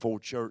morning before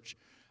church.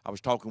 I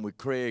was talking with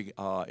Craig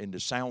in the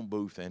sound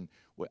booth, and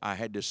I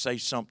had to say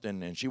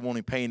something, and she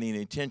wasn't paying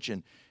any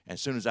attention. And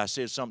as soon as I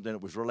said something that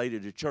was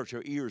related to church,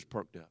 her ears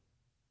perked up.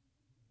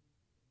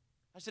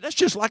 I said, that's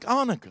just like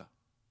Annika.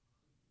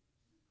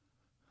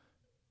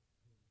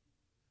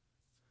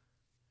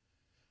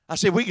 I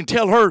said, we can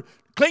tell her,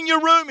 clean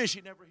your room, and she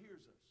never hears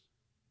us.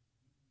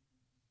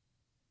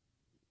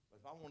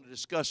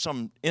 discuss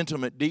some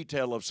intimate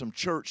detail of some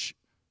church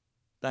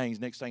things.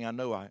 Next thing I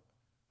know, I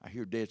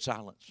hear dead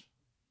silence.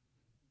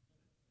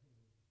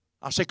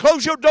 I say,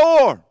 close your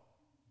door.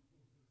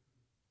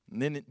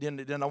 And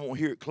then I won't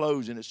hear it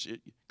close, and it's,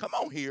 come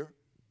on here.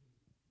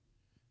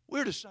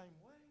 We're the same way.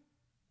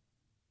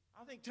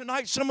 I think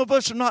tonight some of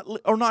us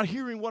are not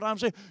hearing what I'm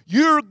saying.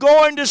 You're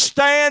going to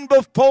stand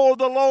before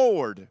the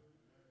Lord.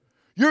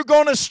 You're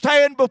going to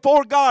stand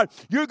before God.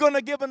 You're going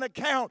to give an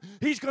account.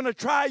 He's going to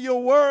try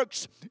your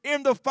works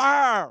in the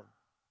fire.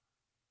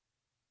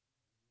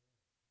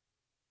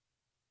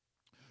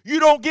 You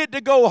don't get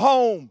to go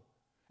home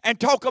and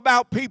talk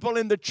about people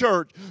in the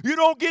church. You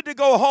don't get to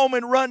go home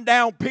and run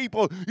down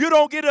people. You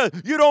don't get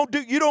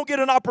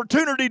an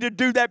opportunity to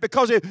do that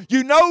because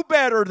you know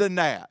better than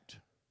that.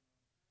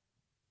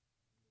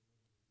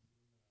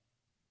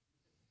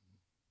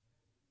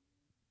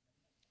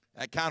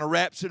 That kind of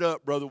wraps it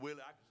up, Brother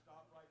Willie. I can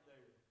stop right there.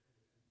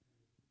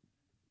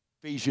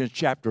 Ephesians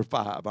chapter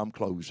 5. I'm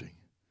closing.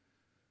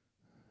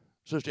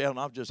 Sister Ellen,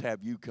 I'll just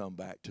have you come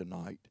back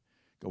tonight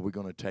because we're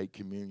going to take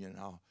communion.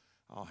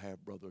 I'll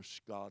have Brother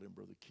Scott and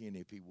Brother Kenny,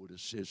 if he would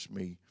assist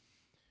me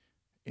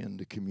in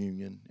the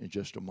communion in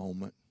just a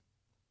moment.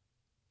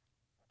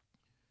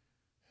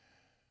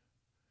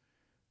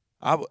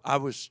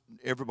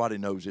 Everybody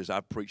knows this.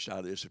 I preached out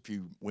of this a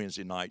few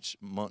Wednesday nights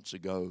months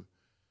ago.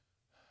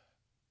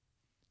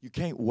 You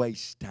can't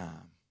waste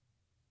time.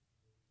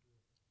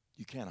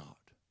 You cannot.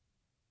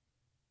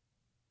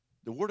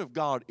 The Word of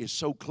God is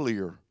so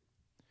clear.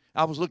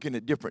 I was looking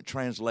at different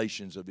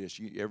translations of this.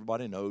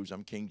 Everybody knows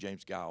I'm King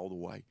James guy all the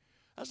way.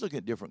 I was looking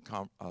at different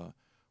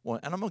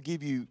one, and I'm going to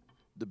give you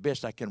the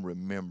best I can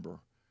remember.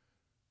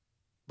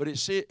 But it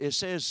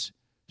says,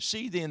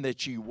 "See then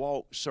that ye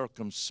walk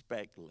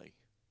circumspectly,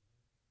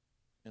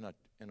 in a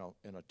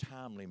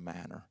timely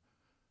manner,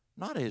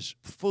 not as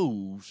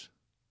fools,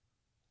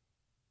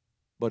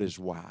 but as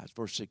wise."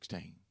 Verse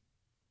 16.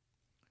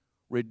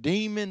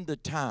 Redeeming the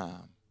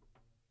time,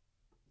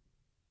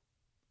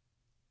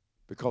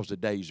 because the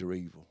days are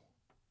evil.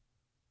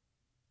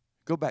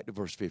 Go back to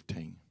verse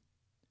 15.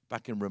 If I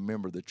can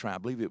remember I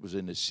believe it was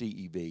in the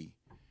CEV.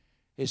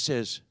 It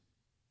says,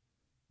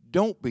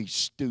 don't be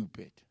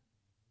stupid.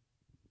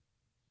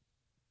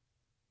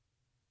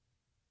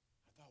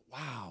 I thought,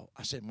 wow.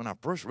 I said, when I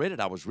first read it,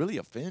 I was really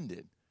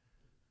offended.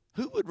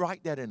 Who would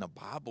write that in a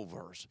Bible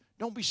verse?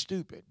 Don't be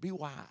stupid. Be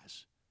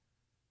wise.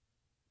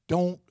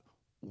 Don't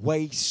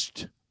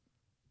waste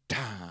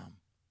time,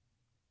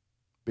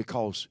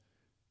 because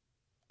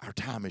our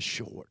time is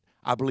short.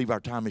 I believe our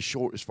time is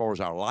short as far as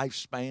our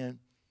lifespan.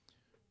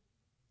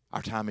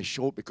 Our time is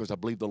short because I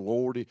believe the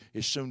Lord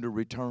is soon to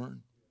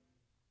return.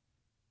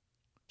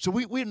 So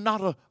we're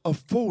not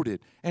afforded.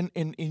 I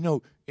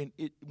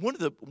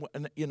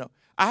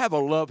have a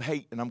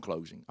love-hate, and I'm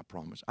closing, I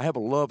promise. I have a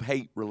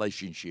love-hate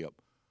relationship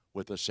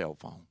with a cell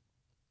phone.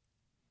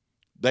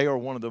 They are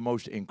one of the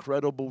most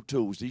incredible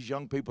tools. These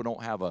young people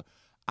don't have a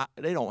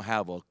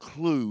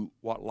clue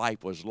what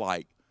life was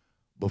like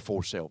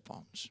before cell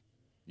phones.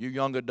 You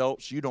young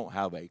adults, you don't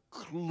have a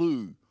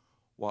clue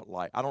what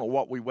life. I don't know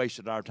what we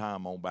wasted our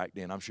time on back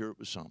then. I'm sure it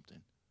was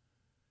something.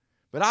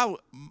 But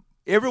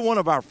every one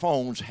of our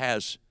phones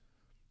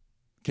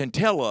can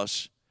tell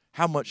us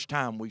how much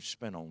time we've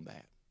spent on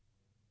that.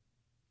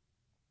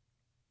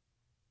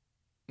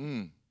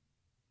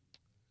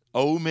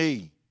 Oh,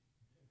 me.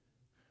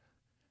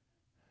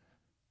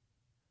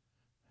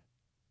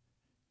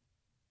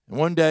 And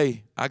one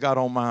day I got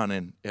on mine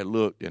and it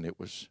looked, and it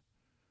was,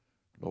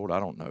 Lord, I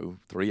don't know,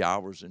 3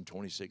 hours and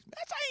 26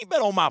 minutes. I ain't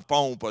been on my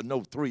phone for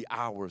no 3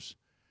 hours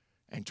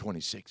and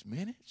 26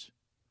 minutes.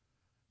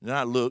 And then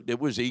I looked, it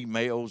was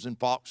emails and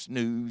Fox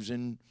News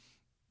and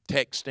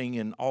texting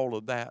and all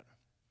of that.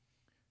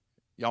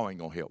 Y'all ain't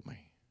going to help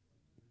me.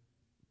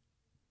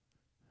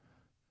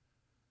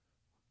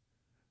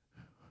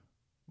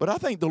 But I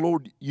think the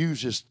Lord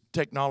uses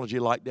technology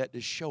like that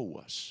to show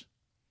us.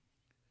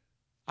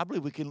 I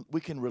believe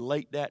we can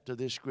relate that to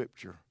this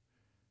scripture.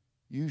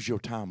 Use your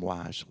time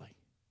wisely.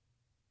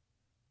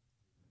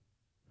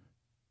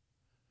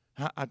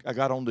 I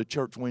got on the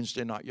church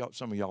Wednesday night.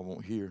 Some of y'all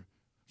won't hear. It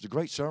was a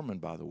great sermon,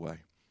 by the way.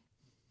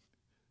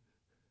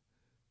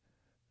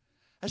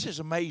 That's just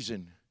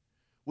amazing.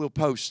 We'll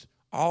post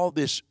all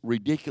this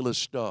ridiculous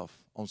stuff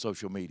on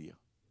social media.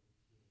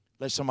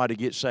 Let somebody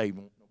get saved.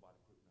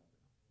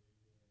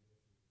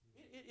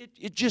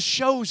 It just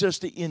shows us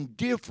the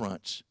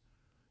indifference.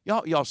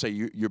 Y'all say,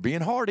 you're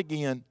being hard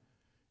again.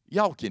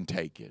 Y'all can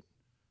take it.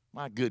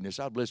 My goodness,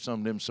 I bless some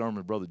of them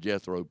sermons Brother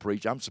Jethro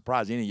preached. I'm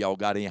surprised any of y'all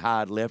got any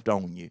hide left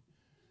on you.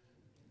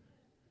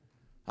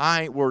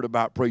 I ain't worried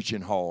about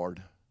preaching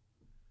hard.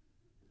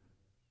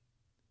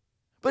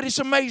 But it's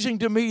amazing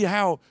to me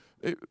how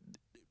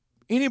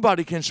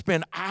anybody can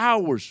spend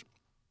hours,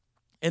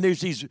 and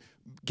there's these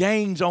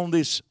gains on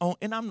this.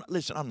 And I'm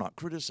not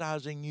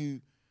criticizing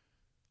you.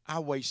 I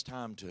waste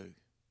time too.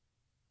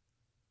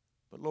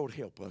 But Lord,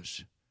 help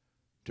us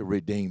to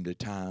redeem the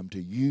time,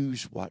 to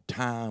use what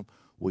time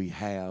we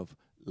have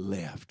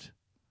left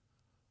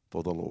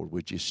for the Lord.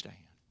 Would you stand?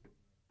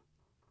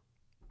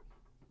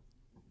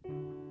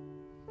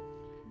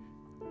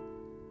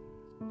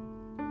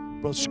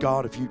 Brother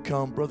Scott, if you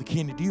come. Brother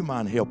Kenny, do you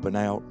mind helping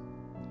out?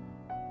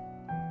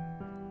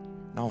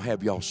 And I'll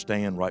have y'all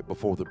stand right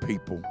before the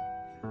people.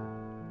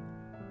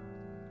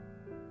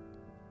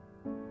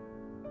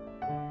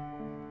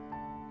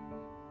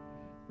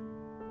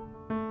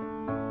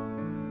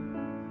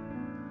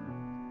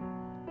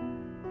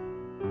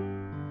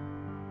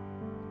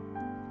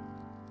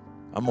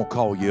 I'm going to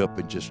call you up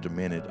in just a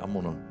minute. I'm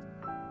going to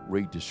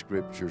read the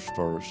scriptures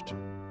first.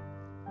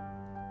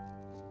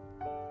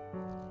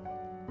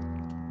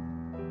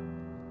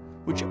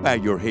 Would you bow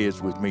your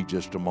heads with me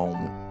just a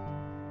moment?